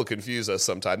yeah, people confuse us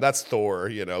sometimes. That's Thor,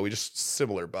 we just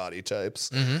similar body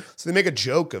types. So they make a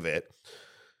joke of it.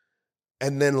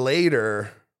 And then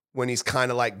later, when he's kind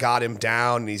of like got him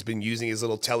down and he's been using his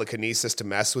little telekinesis to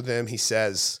mess with him, he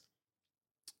says,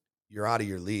 you're out of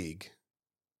your league,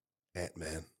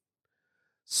 Ant-Man.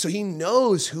 So he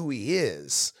knows who he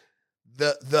is.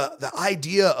 The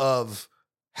idea of,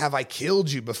 have I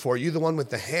killed you before? You the one with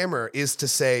the hammer, is to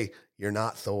say, you're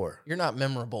not Thor. You're not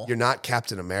memorable. You're not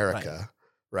Captain America,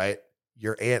 right?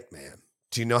 You're Ant-Man.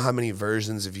 Do you know how many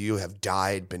versions of you have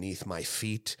died beneath my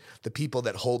feet? The people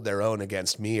that hold their own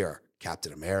against me are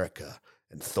Captain America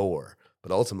and Thor,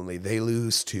 but ultimately they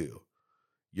lose too.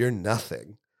 You're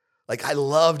nothing. Like, I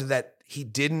loved that he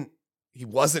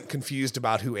wasn't confused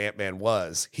about who Ant-Man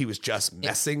was. He was just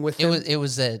messing with him. It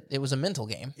was a mental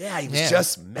game. Yeah, he was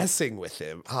just messing with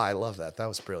him. Oh, I love that. That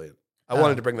was brilliant. I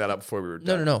wanted to bring that up before we were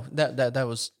done. No. That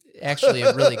was actually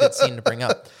a really good scene to bring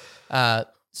up.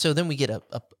 So then we get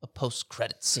a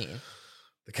post-credit scene.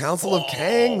 The Council of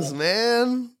Kangs,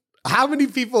 man. How many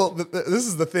people, this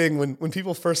is the thing, when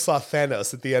people first saw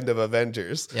Thanos at the end of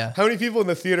Avengers, how many people in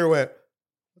the theater went,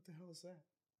 what the hell is that?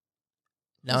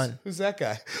 None. Who's that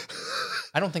guy?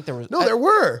 I don't think there was. No, there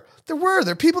were. There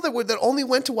are people that only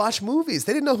went to watch movies.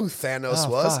 They didn't know who Thanos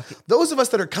was. Fuck. Those of us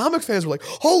that are comic fans were like,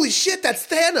 holy shit, that's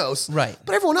Thanos. Right.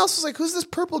 But everyone else was like, who's this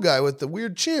purple guy with the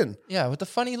weird chin? Yeah, with the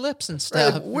funny lips and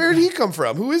stuff. Right, like, where did he come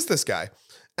from? Who is this guy?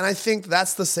 And I think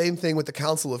that's the same thing with the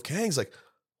Council of Kangs. Like,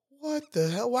 what the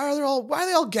hell? Why are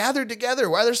they all gathered together?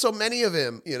 Why are there so many of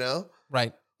him?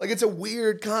 Right. Like, it's a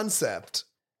weird concept.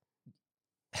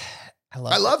 I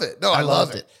love it. No, I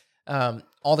loved it.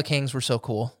 All the Kangs were so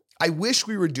cool. I wish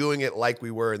we were doing it like we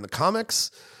were in the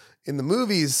comics. In the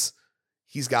movies,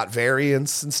 he's got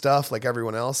variants and stuff like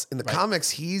everyone else. In the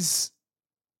comics, he's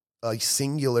a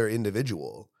singular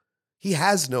individual. He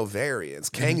has no variants.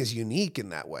 Kang is unique in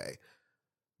that way.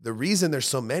 The reason there's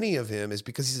so many of him is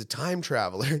because he's a time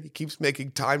traveler. He keeps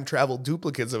making time travel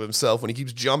duplicates of himself when he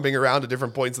keeps jumping around to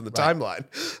different points in the timeline.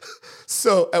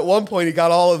 So at one point, he got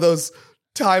all of those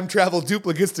time travel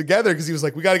duplicates together because he was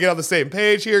like, we got to get on the same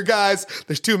page here, guys.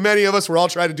 There's too many of us. We're all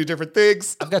trying to do different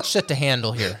things. I've got shit to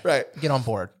handle here. Right. Get on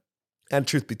board. And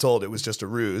truth be told, it was just a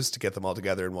ruse to get them all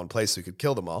together in one place so he could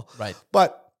kill them all. Right.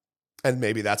 And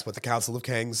maybe that's what the Council of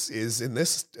Kangs is in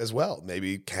this as well.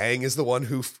 Maybe Kang is the one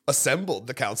who assembled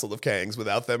the Council of Kangs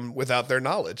without their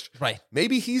knowledge. Right.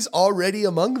 Maybe he's already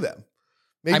among them.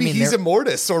 Maybe he's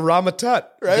Immortus or Ramatut,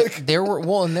 right? There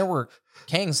were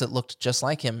Kangs that looked just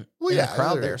like him in the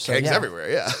crowd there. So Kangs everywhere,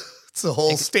 yeah. It's a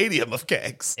whole stadium of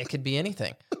Kangs. It could be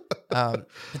anything. But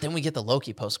then we get the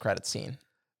Loki post-credit scene.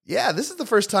 Yeah, this is the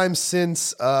first time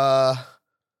since...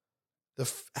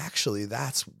 Actually,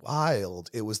 that's wild.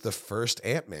 It was the first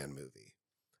Antman movie.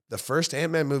 The first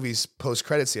Antman movie's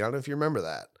post-credit scene, I don't know if you remember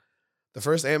that. The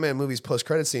first Antman movie's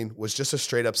post-credit scene was just a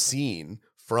straight-up scene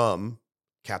from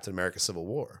Captain America Civil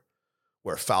War,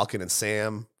 where Falcon and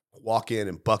Sam walk in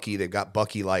and Bucky, they've got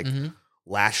Bucky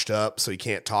lashed up so he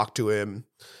can't talk to him.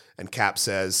 And Cap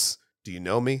says, do you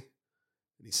know me?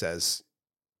 And he says,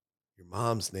 your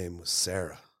mom's name was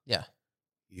Sarah. Yeah.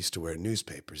 You used to wear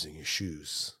newspapers in your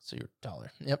shoes. So you're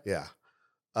taller. Yep. Yeah.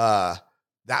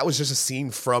 That was just a scene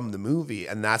from the movie,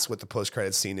 and that's what the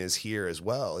post-credit scene is here as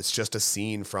well. It's just a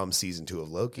scene from season 2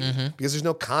 of Loki because there's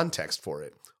no context for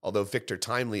it. Although Victor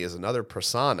Timely is another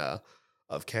persona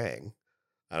of Kang.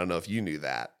 I don't know if you knew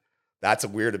that. That's a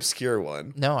weird, obscure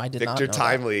one. No, I did not know Victor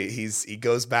Timely, he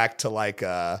goes back to like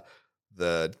the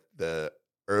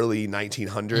early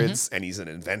 1900s, and he's an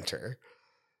inventor.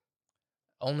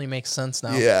 Only makes sense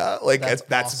now. Yeah, like that's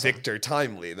awesome. Victor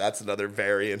Timely. That's another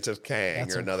variant of Kang,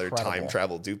 That's another incredible. time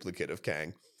travel duplicate of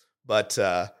Kang. But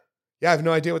yeah, I have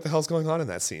no idea what the hell's going on in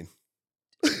that scene.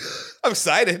 I'm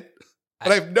excited,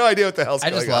 but I have no idea what the hell's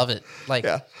going on. I just love it. Like,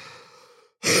 yeah.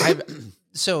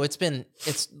 So it's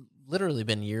literally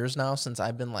been years now since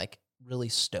I've been like really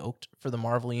stoked for the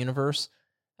Marvel Universe.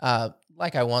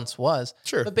 Like I once was.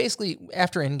 Sure. But basically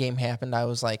after Endgame happened, I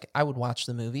was like, I would watch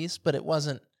the movies, but it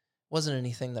wasn't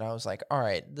anything that I was like, all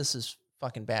right, this is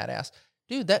fucking badass.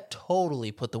 Dude, that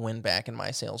totally put the wind back in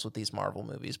my sails with these Marvel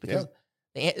movies because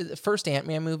the first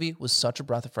Ant-Man movie was such a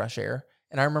breath of fresh air.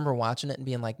 And I remember watching it and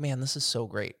being like, man, this is so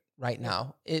great right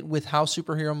now. With how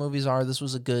superhero movies are, this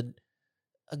was a good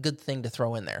thing to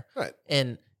throw in there. Right.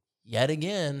 And yet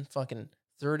again, fucking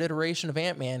third iteration of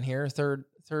Ant-Man here, third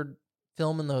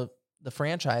film in the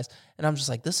franchise. And I'm just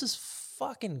like, this is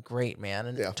fucking great, man.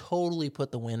 And it totally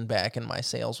put the wind back in my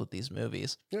sails with these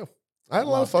movies. Yeah. I had a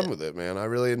lot of fun with it, man. I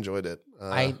really enjoyed it.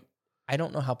 I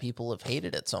don't know how people have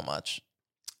hated it so much.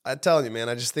 I'm telling you, man,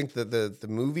 I just think that the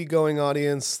movie-going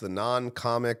audience, the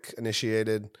non-comic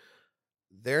initiated,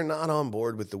 they're not on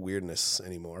board with the weirdness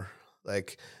anymore.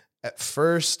 Like, at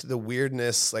first, the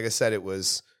weirdness, like I said, it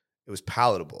was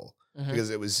palatable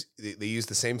because they used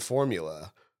the same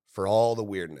formula for all the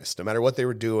weirdness. No matter what they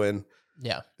were doing,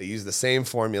 they used the same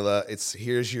formula.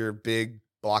 Here's your big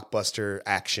blockbuster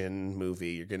action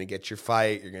movie. You're going to get your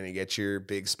fight. You're going to get your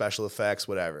big special effects,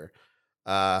 whatever.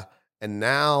 And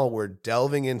now we're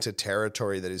delving into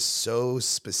territory that is so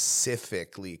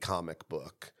specifically comic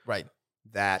book. Right.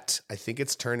 That I think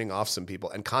it's turning off some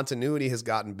people. And continuity has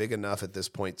gotten big enough at this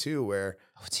point too, where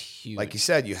it's huge. Like you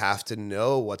said, you have to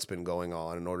know what's been going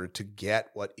on in order to get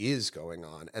what is going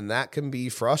on. And that can be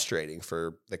frustrating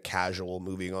for the casual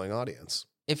movie-going audience.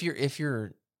 If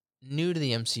you're new to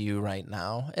the MCU right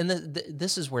now, and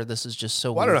this is where this is just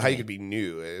so I don't know how you could be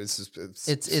new. It's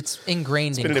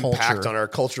ingrained in culture. It's been an impact on our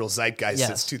cultural zeitgeist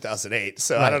since 2008.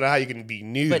 So I don't know how you can be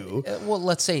new. But, well,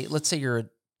 let's say you're a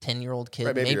 10-year-old kid.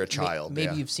 Right, maybe you're a child.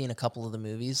 Maybe you've seen a couple of the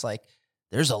movies. Like,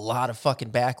 there's a lot of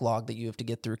fucking backlog that you have to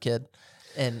get through, kid.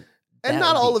 And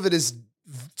not all of it is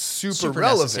super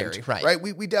relevant. Right.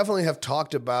 We definitely have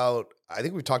talked about, I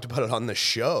think we've talked about it on the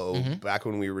show back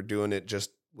when we were doing it just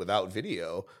without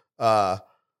video.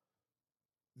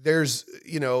 There's,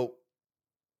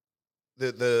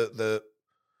 the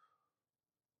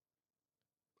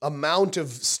amount of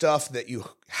stuff that you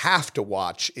have to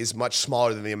watch is much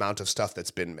smaller than the amount of stuff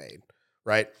that's been made,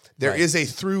 right? There is a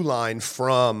through line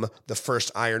from the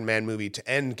first Iron Man movie to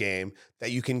Endgame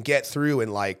that you can get through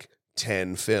in like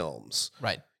 10 films.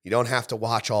 Right. You don't have to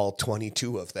watch all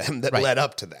 22 of them that led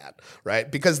up to that, right?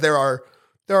 Because there are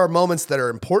there are moments that are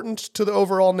important to the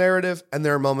overall narrative, and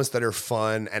there are moments that are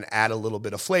fun and add a little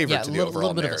bit of flavor to the overall narrative. A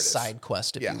little bit of a side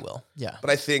quest, if you will. Yeah.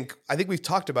 But I think we've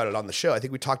talked about it on the show. I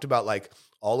think we talked about like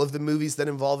all of the movies that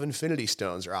involve Infinity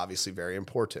Stones are obviously very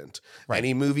important. Right.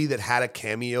 Any movie that had a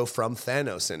cameo from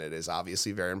Thanos in it is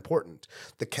obviously very important.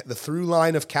 The through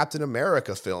line of Captain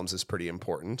America films is pretty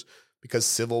important because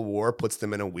Civil War puts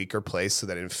them in a weaker place so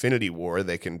that Infinity War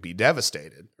they can be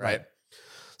devastated, right?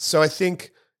 So I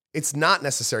think it's not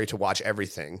necessary to watch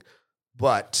everything,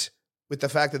 but with the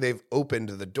fact that they've opened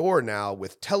the door now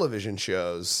with television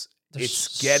shows,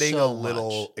 it's getting a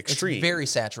little extreme. It's very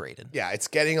saturated. Yeah, it's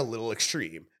getting a little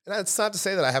extreme. And that's not to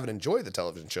say that I haven't enjoyed the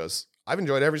television shows. I've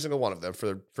enjoyed every single one of them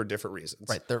for different reasons.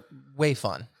 Right, they're way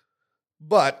fun.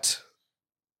 But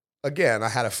again, I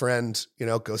had a friend,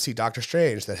 go see Doctor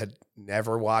Strange that had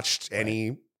never watched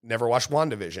never watched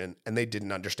WandaVision, and they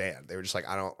didn't understand. They were just like,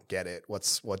 I don't get it.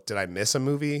 What did I miss a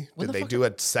movie? Did they do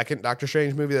a second Doctor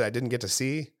Strange movie that I didn't get to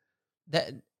see?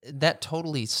 That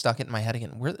totally stuck in my head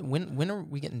again. When are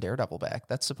we getting Daredevil back?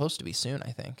 That's supposed to be soon,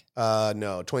 I think.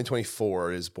 No,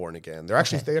 2024 is Born Again. They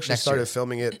actually started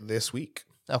filming it this week.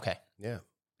 Okay. Yeah.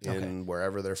 In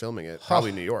wherever they're filming it.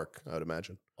 Probably New York, I would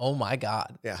imagine. Oh my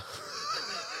God. Yeah.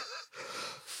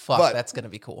 Fuck, that's going to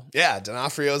be cool. Yeah,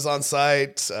 D'Onofrio's on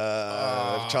site.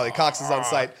 Charlie Cox is on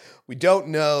site. We don't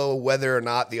know whether or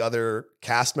not the other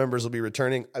cast members will be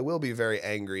returning. I will be very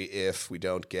angry if we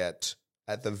don't get,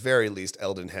 at the very least,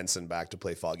 Eldon Henson back to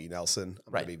play Foggy Nelson.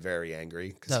 I'm going to be very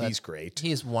angry because he's great.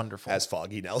 He is wonderful. As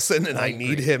Foggy Nelson, and I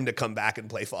need him to come back and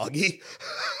play Foggy.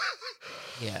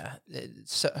 Yeah.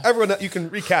 Everyone, you can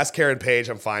recast Karen Page.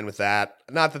 I'm fine with that.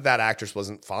 Not that actress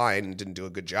wasn't fine and didn't do a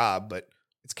good job, but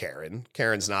it's Karen.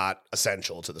 Karen's not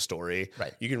essential to the story.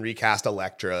 Right. You can recast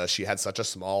Elektra. She had such a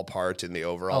small part in the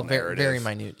overall narrative. Very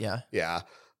minute, yeah. Yeah.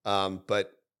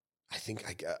 But I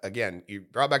think, again, you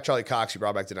brought back Charlie Cox, you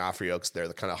brought back D'Onofrio because they're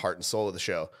the kind of heart and soul of the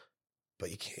show. But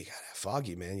you got to have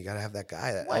Foggy, man. You got to have that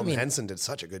guy. Eldon Henson did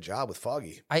such a good job with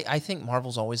Foggy. I think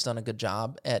Marvel's always done a good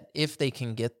job at, if they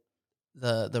can get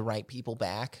the right people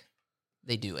back,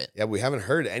 they do it. Yeah, we haven't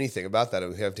heard anything about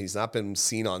that. He's not been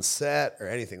seen on set or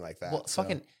anything like that. Well,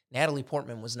 fucking Natalie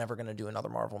Portman was never going to do another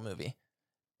Marvel movie.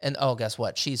 And guess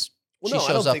what? She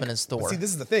shows up in his Thor. See,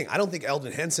 this is the thing. I don't think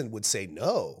Eldon Henson would say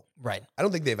no. Right. I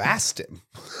don't think they've asked him.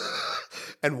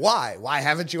 And why? Why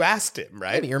haven't you asked him,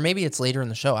 right? Maybe it's later in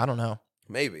the show. I don't know.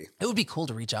 Maybe. It would be cool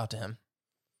to reach out to him.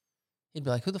 He'd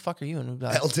be like, who the fuck are you? And we'd be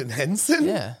like, Eldon Henson?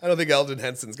 Yeah. I don't think Eldon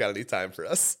Henson's got any time for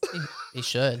us. He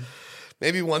should.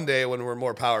 Maybe one day when we're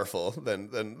more powerful, then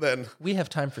we have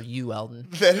time for you, Eldon.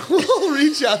 Then we'll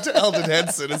reach out to Eldon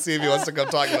Henson and see if he wants to come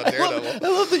talk about Daredevil. I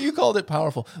love that you called it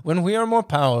powerful. When we are more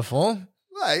powerful.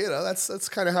 Well, that's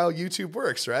kind of how YouTube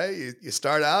works, right? You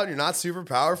start out, you're not super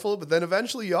powerful, but then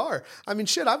eventually you are. I mean,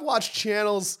 shit, I've watched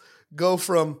channels go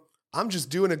from, I'm just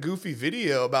doing a goofy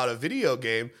video about a video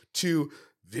game to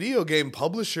video game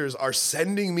publishers are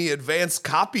sending me advanced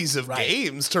copies of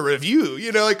games to review,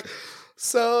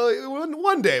 So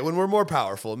one day when we're more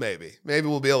powerful, maybe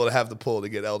we'll be able to have the pull to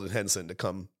get Eldon Henson to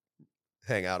come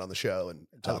hang out on the show and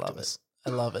talk to us. I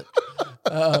love it.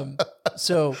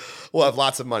 So we'll have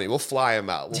lots of money. We'll fly him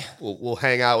out. We'll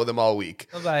hang out with him all week.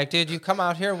 I'm like, dude, you come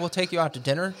out here. We'll take you out to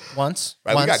dinner once.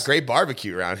 Right, we got great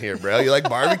barbecue around here, bro. You like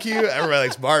barbecue? Everybody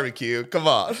likes barbecue. Come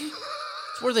on.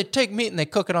 It's where they take meat and they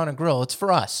cook it on a grill. It's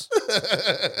for us.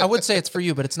 I would say it's for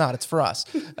you, but it's not. It's for us.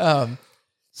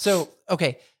 So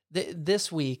okay. This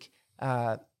week,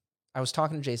 I was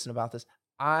talking to Jason about this.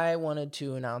 I wanted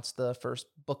to announce the first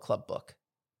book club book.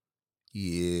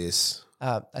 Yes.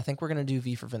 I think we're going to do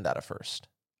V for Vendetta first.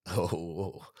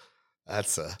 Oh,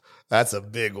 that's a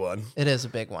big one. It is a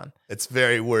big one. It's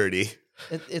very wordy.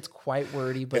 It's quite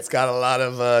wordy, but it's got a lot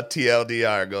of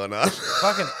TLDR going on.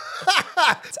 Fucking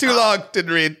too long.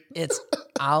 Didn't read. It's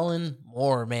Alan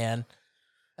Moore, man.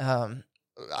 My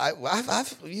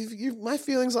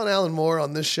feelings on Alan Moore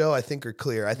on this show, I think, are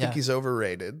clear. I think he's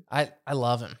overrated. I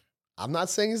love him. I'm not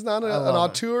saying he's not an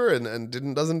auteur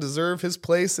and doesn't deserve his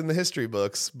place in the history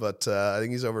books, but I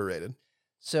think he's overrated.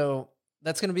 So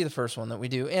that's going to be the first one that we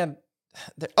do. And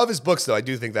of his books, though, I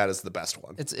do think that is the best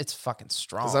one. It's fucking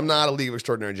strong. Because I'm not a League of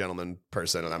Extraordinary Gentlemen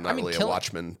person, and I'm not really a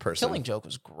Watchmen person. Killing Joke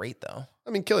was great, though. I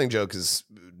mean, Killing Joke is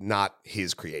not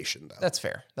his creation, though. That's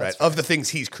fair. Right? Of the things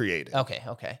he's created. Okay.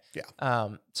 Yeah.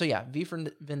 So yeah, V for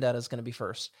Vendetta is going to be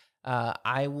first.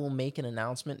 I will make an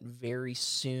announcement very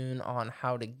soon on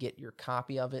how to get your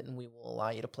copy of it, and we will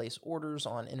allow you to place orders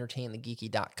on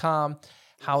entertainthegeeky.com.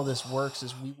 How this works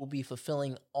is we will be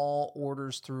fulfilling all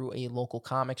orders through a local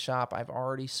comic shop. I've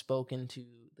already spoken to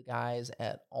the guys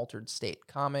at Altered State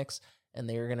Comics, and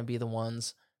they are going to be the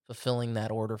ones fulfilling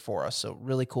that order for us. So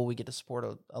really cool. We get to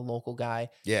support a local guy.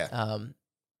 Yeah.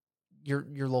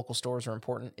 Your local stores are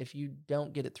important. If you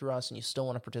don't get it through us and you still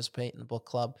want to participate in the book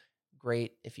club,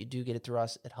 great. If you do get it through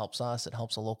us, it helps us. It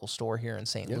helps a local store here in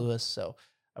St. Louis. So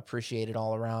appreciate it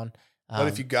all around. But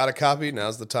if you got a copy,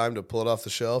 now's the time to pull it off the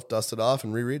shelf, dust it off,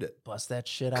 and reread it. Bust that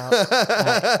shit out.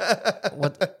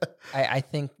 I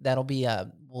think that'll be,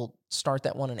 we'll start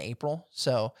that one in April.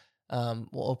 So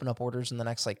we'll open up orders in the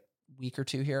next week or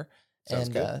two here. Sounds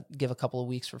and good. Give a couple of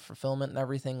weeks for fulfillment and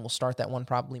everything. We'll start that one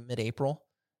probably mid-April.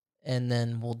 And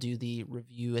then we'll do the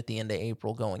review at the end of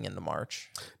April going into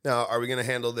March. Now, are we going to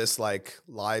handle this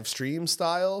live stream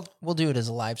style? We'll do it as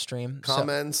a live stream.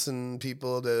 Comments and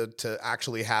people to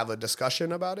actually have a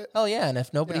discussion about it? Oh, yeah. And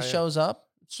if nobody shows up,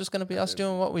 it's just going to be us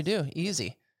doing what we do.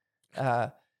 Easy.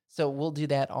 So we'll do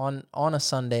that on a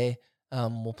Sunday.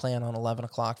 We'll plan on 11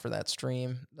 o'clock for that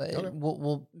stream. Okay.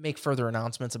 We'll make further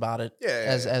announcements about it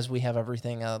as we have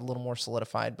everything a little more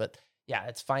solidified. But yeah,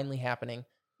 it's finally happening.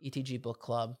 ETG Book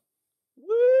Club.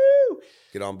 Woo!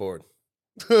 Get on board.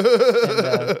 And,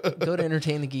 go to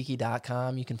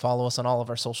entertainthegeeky.com. You can follow us on all of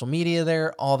our social media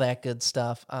there, all that good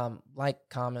stuff. Like,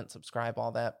 comment, subscribe,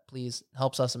 all that. Please,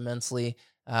 helps us immensely.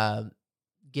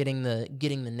 Getting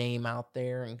the name out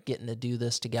there and getting to do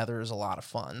this together is a lot of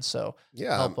fun. So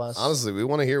help us. Honestly, we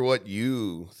want to hear what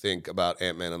you think about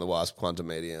Antman and the Wasp: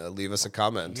 Quantumania. Leave us a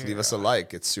comment. Leave us a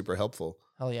like. It's super helpful.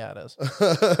 Hell yeah, it is.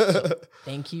 So,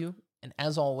 thank you. And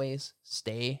as always,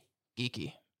 stay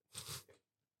geeky.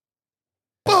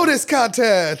 Bonus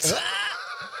content!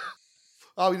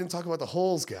 Oh, we didn't talk about the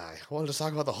holes guy. I wanted to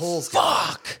talk about the holes guy.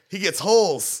 Fuck! He gets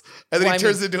holes, and then he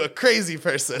turns into a crazy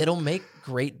person. It'll make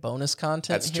great bonus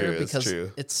content because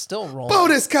it's still rolling.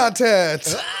 Bonus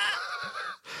content!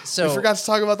 So we forgot to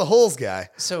talk about the holes guy.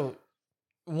 So,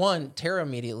 one, Tara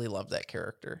immediately loved that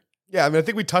character. Yeah, I mean, I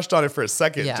think we touched on it for a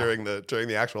second during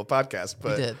the actual podcast,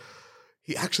 but we did.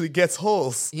 He actually gets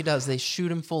holes. He does. They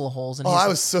shoot him full of holes. And I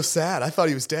was so sad. I thought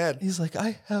he was dead. He's like,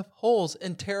 I have holes.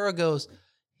 And Tara goes,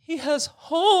 he has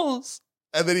holes.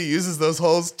 And then he uses those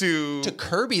holes to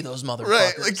Kirby those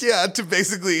motherfuckers. Right. To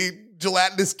basically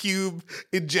gelatinous cube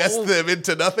ingest them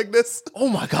into nothingness. Oh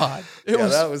my God.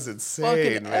 That was insane,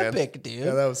 fucking man. Epic, dude.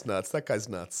 Yeah, that was nuts. That guy's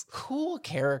nuts. Cool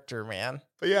character, man.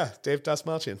 But yeah, Dave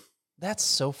Dasmalchian. That's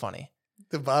so funny.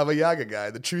 The Baba Yaga guy,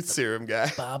 the truth serum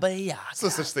guy. Baba Yaga. There's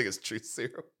no such thing as truth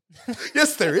serum.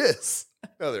 Yes, there is.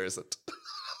 No, there isn't.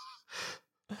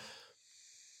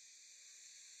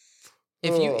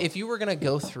 If you were gonna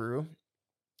go through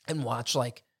and watch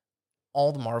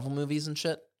all the Marvel movies and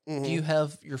shit, do you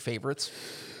have your favorites?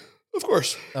 Of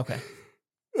course. Okay.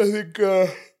 I think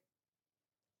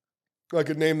I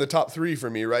could name the top 3 for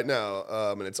me right now,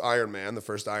 and it's Iron Man, the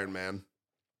first Iron Man.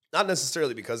 Not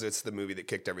necessarily because it's the movie that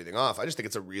kicked everything off. I just think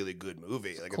it's a really good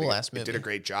movie. Cool-ass movie. It did a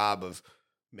great job of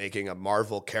making a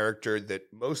Marvel character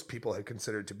that most people had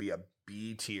considered to be a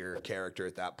B-tier character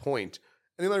at that point.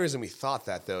 And the only reason we thought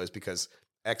that, though, is because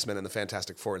X-Men and the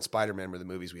Fantastic Four and Spider-Man were the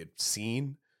movies we had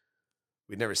seen.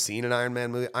 We'd never seen an Iron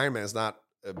Man movie. Iron Man is not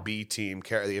a B-team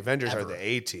character. The Avengers are the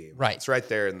A-team. Right. It's right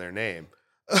there in their name.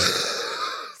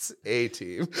 It's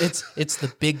A-team. It's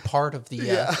the big part of the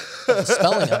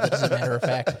spelling of it, as a matter of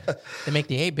fact. They make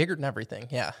the A bigger than everything.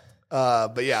 Yeah.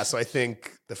 But yeah, so I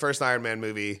think the first Iron Man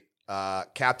movie,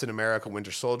 Captain America: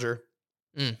 Winter Soldier.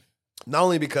 Not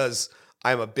only because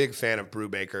I'm a big fan of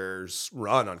Brubaker's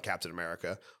run on Captain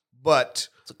America, but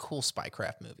it's a cool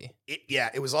spycraft movie.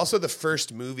 It was also the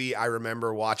first movie I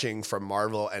remember watching from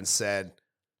Marvel and said,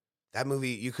 that movie,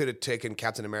 you could have taken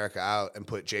Captain America out and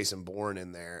put Jason Bourne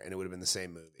in there, and it would have been the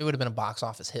same movie. It would have been a box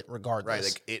office hit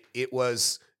regardless. Right, it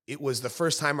was the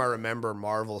first time I remember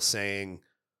Marvel saying,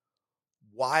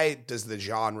 why does the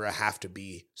genre have to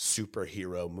be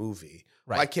superhero movie?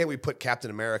 Right. Why can't we put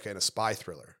Captain America in a spy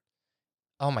thriller?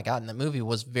 Oh my God, and the movie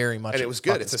was very much and it was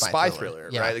good. It's a spy thriller,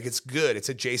 right? It's good. It's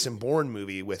a Jason Bourne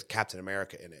movie with Captain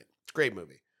America in it. It's a great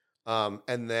movie.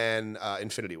 And then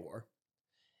Infinity War.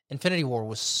 Infinity War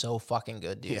was so fucking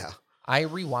good, dude. Yeah. I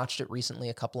rewatched it recently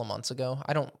a couple of months ago.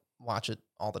 I don't watch it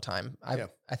all the time. I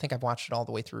think I've watched it all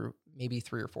the way through maybe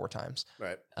 3 or 4 times.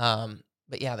 Right.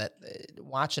 But yeah,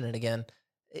 watching it again,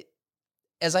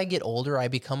 as I get older, I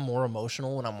become more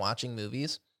emotional when I'm watching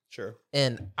movies. Sure.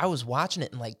 And I was watching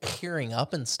it and tearing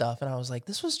up and stuff, and I was like,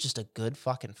 this was just a good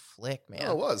fucking flick, man.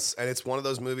 Oh, it was. And it's one of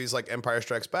those movies like Empire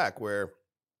Strikes Back where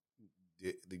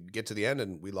you get to the end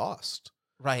and we lost.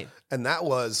 Right. And that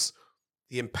was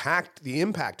the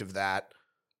impact of that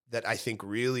I think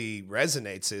really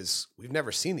resonates is we've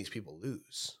never seen these people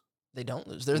lose. They don't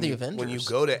lose. They're the Avengers. When you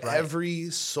go to every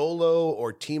solo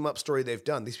or team up story they've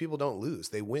done, these people don't lose.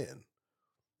 They win.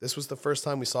 This was the first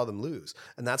time we saw them lose.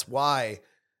 And that's why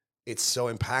it's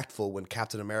so impactful when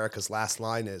Captain America's last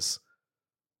line is,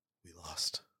 "We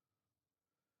lost."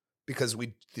 Because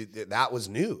that was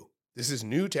new. This is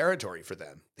new territory for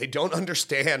them. They don't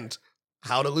understand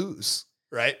how to lose,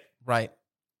 right? Right.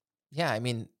 Yeah, I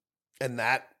mean... And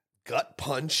that gut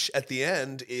punch at the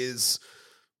end is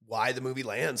why the movie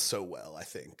lands so well, I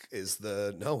think, is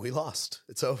no, we lost.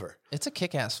 It's over. It's a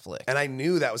kick-ass flick. And I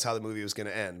knew that was how the movie was going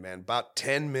to end, man. About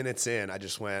 10 minutes in, I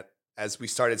just went, as we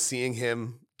started seeing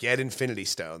him get Infinity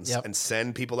Stones and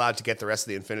send people out to get the rest of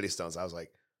the Infinity Stones, I was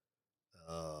like,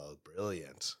 oh,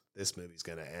 brilliant. This movie's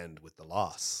going to end with the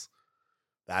loss.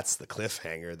 That's the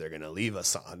cliffhanger they're going to leave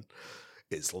us on,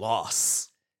 is loss.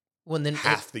 Well, then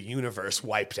half the universe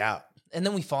wiped out. And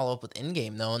then we follow up with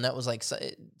Endgame, though, and that was like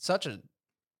such a...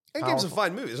 Endgame's a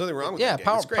fine movie. There's nothing wrong with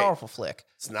Endgame. It's great. Powerful flick.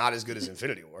 It's not as good as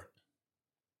Infinity War.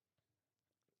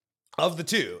 Of the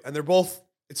two, and they're both...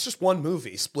 It's just one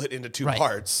movie split into two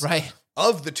parts. Right.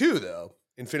 Of the two, though,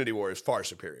 Infinity War is far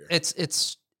superior.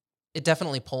 It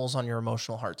definitely pulls on your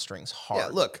emotional heartstrings hard. Yeah,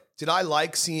 look, did I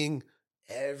like seeing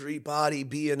everybody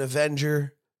be an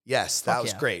Avenger? Yes, that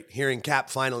was great. Hearing Cap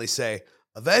finally say,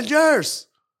 "Avengers!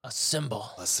 Assemble."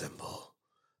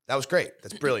 That was great.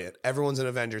 That's brilliant. Everyone's an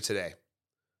Avenger today.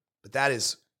 But that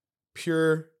is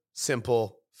pure,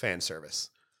 simple fan service.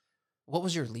 What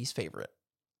was your least favorite?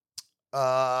 Age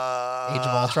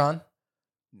of Ultron?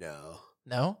 No.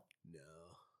 No?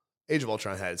 Age of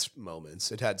Ultron had its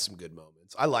moments. It had some good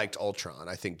moments. I liked Ultron.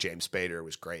 I think James Spader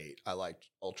was great. I liked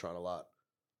Ultron a lot.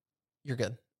 You're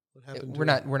good. What happened?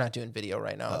 We're not doing video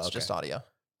right now. It's just audio.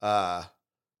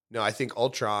 No, I think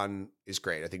Ultron is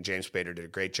great. I think James Spader did a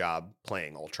great job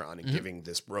playing Ultron and giving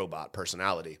this robot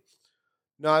personality.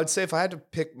 No, I would say if I had to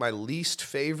pick my least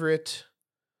favorite,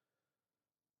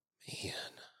 man,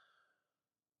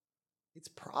 it's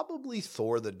probably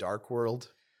Thor: The Dark World.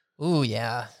 Ooh,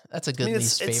 yeah. That's a good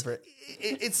least favorite.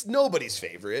 It's nobody's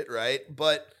favorite, right?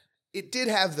 But it did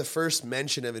have the first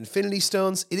mention of Infinity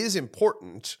Stones. It is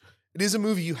important. It is a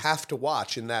movie you have to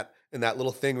watch in that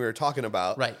little thing we were talking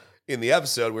about. Right. In the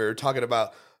episode, we were talking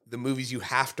about the movies you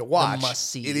have to watch. The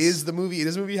must-sees. It is a movie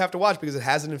you have to watch because it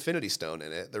has an Infinity Stone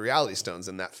in it, the Reality Stones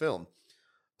in that film.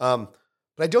 But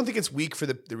I don't think it's weak for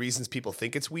the reasons people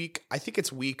think it's weak. I think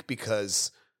it's weak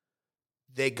because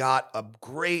they got a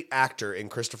great actor in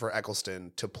Christopher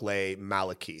Eccleston to play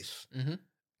Malekith,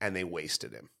 and they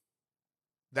wasted him.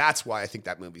 That's why I think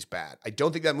that movie's bad. I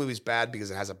don't think that movie's bad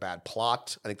because it has a bad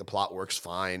plot. I think the plot works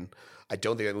fine. I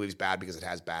don't think that movie's bad because it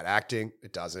has bad acting.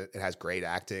 It doesn't. It has great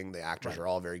acting. The actors are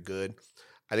all very good.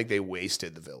 I think they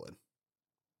wasted the villain.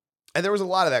 And there was a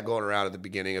lot of that going around at the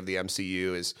beginning of the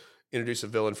MCU is introduce a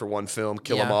villain for one film,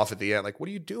 kill him off at the end. Like, what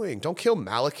are you doing? Don't kill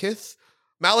Malekith.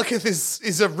 Malekith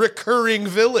is a recurring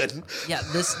villain. Yeah,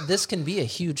 this can be a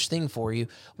huge thing for you.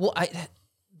 Well,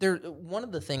 one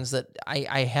of the things that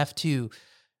I have to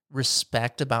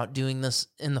respect about doing this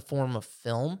in the form of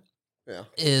film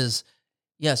is,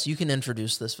 yes, you can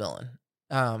introduce this villain.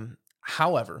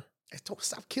 However, don't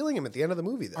stop killing him at the end of the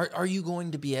movie. Are you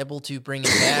going to be able to bring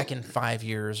him back in 5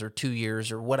 years or 2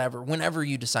 years or whatever? Whenever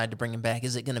you decide to bring him back,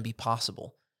 is it going to be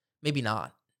possible? Maybe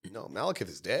not. No, Malekith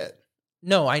is dead.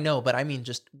 No, I know, but I mean,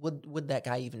 just would that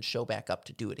guy even show back up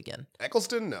to do it again?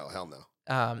 Eccleston? No, hell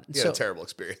no. He had a terrible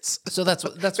experience. So that's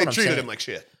what they I'm saying. They treated him like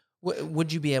shit.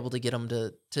 Would you be able to get him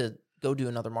to go do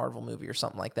another Marvel movie or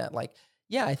something like that? Like,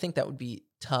 yeah, I think that would be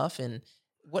tough. And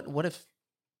what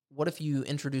if you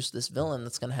introduce this villain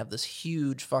that's going to have this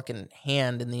huge fucking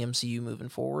hand in the MCU moving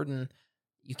forward, and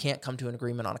you can't come to an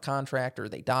agreement on a contract, or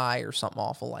they die, or something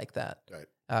awful like that?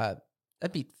 Right.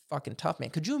 That'd be fucking tough,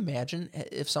 man. Could you imagine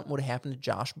if something would have happened to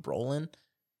Josh Brolin?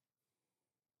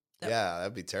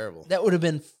 That'd be terrible. That would have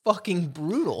been fucking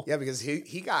brutal. Yeah, because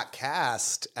he got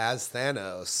cast as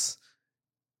Thanos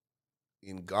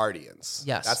in Guardians.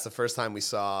 Yes. That's the first time we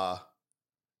saw...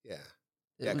 Yeah.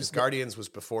 Yeah, because Guardians was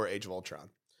before Age of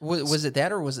Ultron. Was it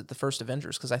that, or was it the first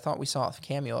Avengers? Because I thought we saw a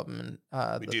cameo of him.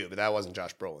 We do, but that wasn't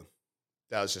Josh Brolin.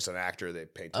 That was just an actor they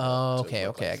painted. Oh, okay,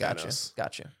 I got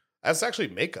you. That's actually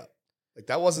makeup. Like,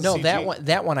 that wasn't CG.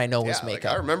 that one I know was makeup.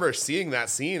 Like, I remember seeing that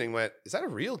scene and went, is that a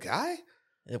real guy?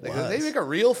 It was. Did they make a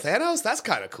real Thanos? That's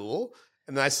kind of cool.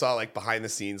 And then I saw, like, behind the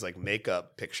scenes, like,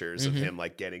 makeup pictures of him,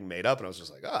 like, getting made up. And I was just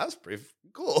like, oh, that's pretty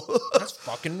cool. That's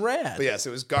fucking rad. But yes,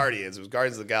 it was Guardians. It was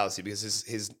Guardians of the Galaxy because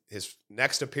his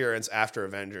next appearance after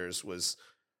Avengers was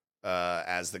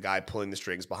as the guy pulling the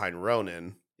strings behind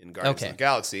Ronan in Guardians of the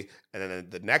Galaxy. And then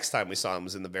the next time we saw him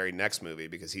was in the very next movie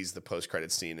because he's the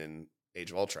post-credits scene in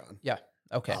Age of Ultron. Yeah.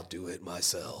 Okay. I'll do it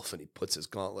myself. And he puts his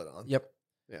gauntlet on. Yep.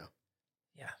 Yeah.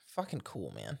 Yeah. Fucking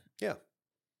cool, man. Yeah.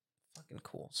 Fucking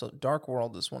cool. So Dark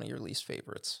World is one of your least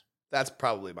favorites. That's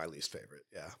probably my least favorite.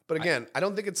 Yeah. But again, I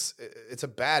don't think it's a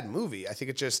bad movie. I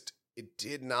think it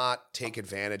did not take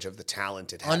advantage of the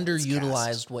talent it had.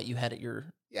 Underutilized what you had at your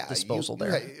disposal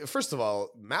there. First of all,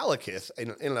 Malekith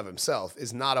in and of himself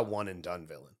is not a one and done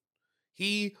villain.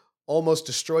 He almost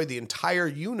destroyed the entire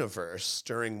universe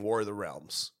during War of the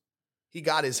Realms. He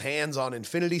got his hands on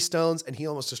Infinity Stones and he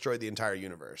almost destroyed the entire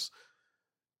universe.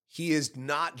 He is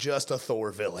not just a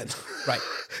Thor villain. Right.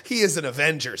 He is an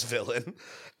Avengers villain.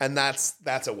 And that's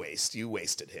a waste. You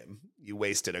wasted him. You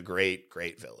wasted a great,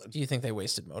 great villain. Do you think they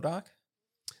wasted MODOK?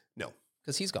 No.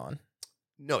 Because he's gone.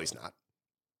 No, he's not.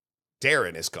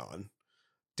 Darren is gone.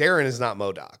 Darren is not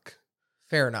MODOK.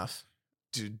 Fair enough.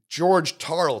 George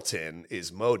Tarleton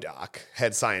is MODOK,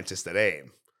 head scientist at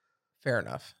AIM. Fair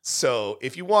enough. So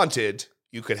if you wanted,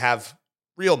 you could have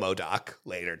real MODOK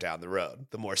later down the road.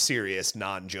 The more serious,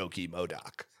 non-jokey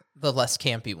MODOK. The less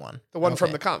campy one. The one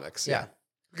from the comics. Yeah.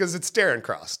 Because it's Darren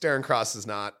Cross. Darren Cross is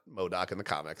not MODOK in the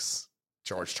comics.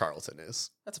 George Tarleton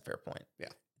is. That's a fair point. Yeah.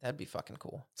 That'd be fucking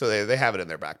cool. So they have it in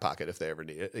their back pocket if they ever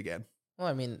need it again. Well,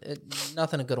 I mean,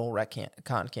 nothing a good old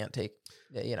retcon can't take.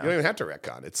 You know, you don't even have to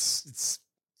retcon.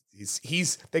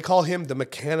 They call him the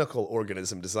mechanical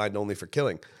organism designed only for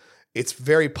killing. It's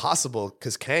very possible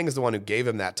because Kang is the one who gave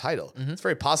him that title. Mm-hmm. It's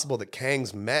very possible that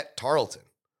Kang's met Tarleton.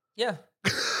 Yeah.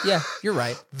 Yeah, you're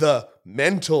right. The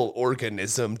mental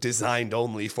organism designed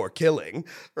only for killing,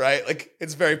 right? Like,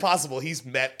 it's very possible he's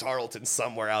met Tarleton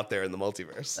somewhere out there in the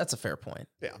multiverse. That's a fair point.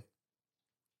 Yeah.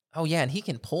 Oh, yeah, and he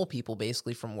can pull people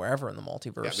basically from wherever in the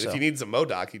multiverse. Yeah, but if he needs a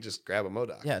MODOK, he just grab a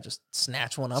MODOK. Yeah, just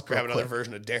snatch one just up. grab another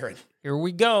version of Darren. Here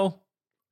we go.